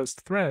also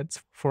post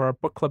threads for our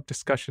book club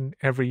discussion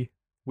every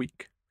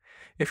week.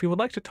 If you would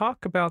like to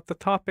talk about the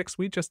topics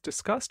we just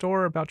discussed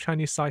or about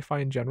Chinese sci-fi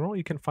in general,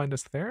 you can find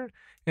us there,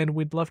 and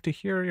we'd love to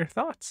hear your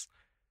thoughts.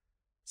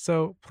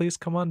 So please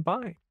come on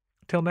by.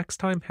 Till next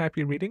time,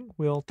 happy reading.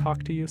 We'll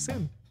talk to you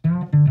soon.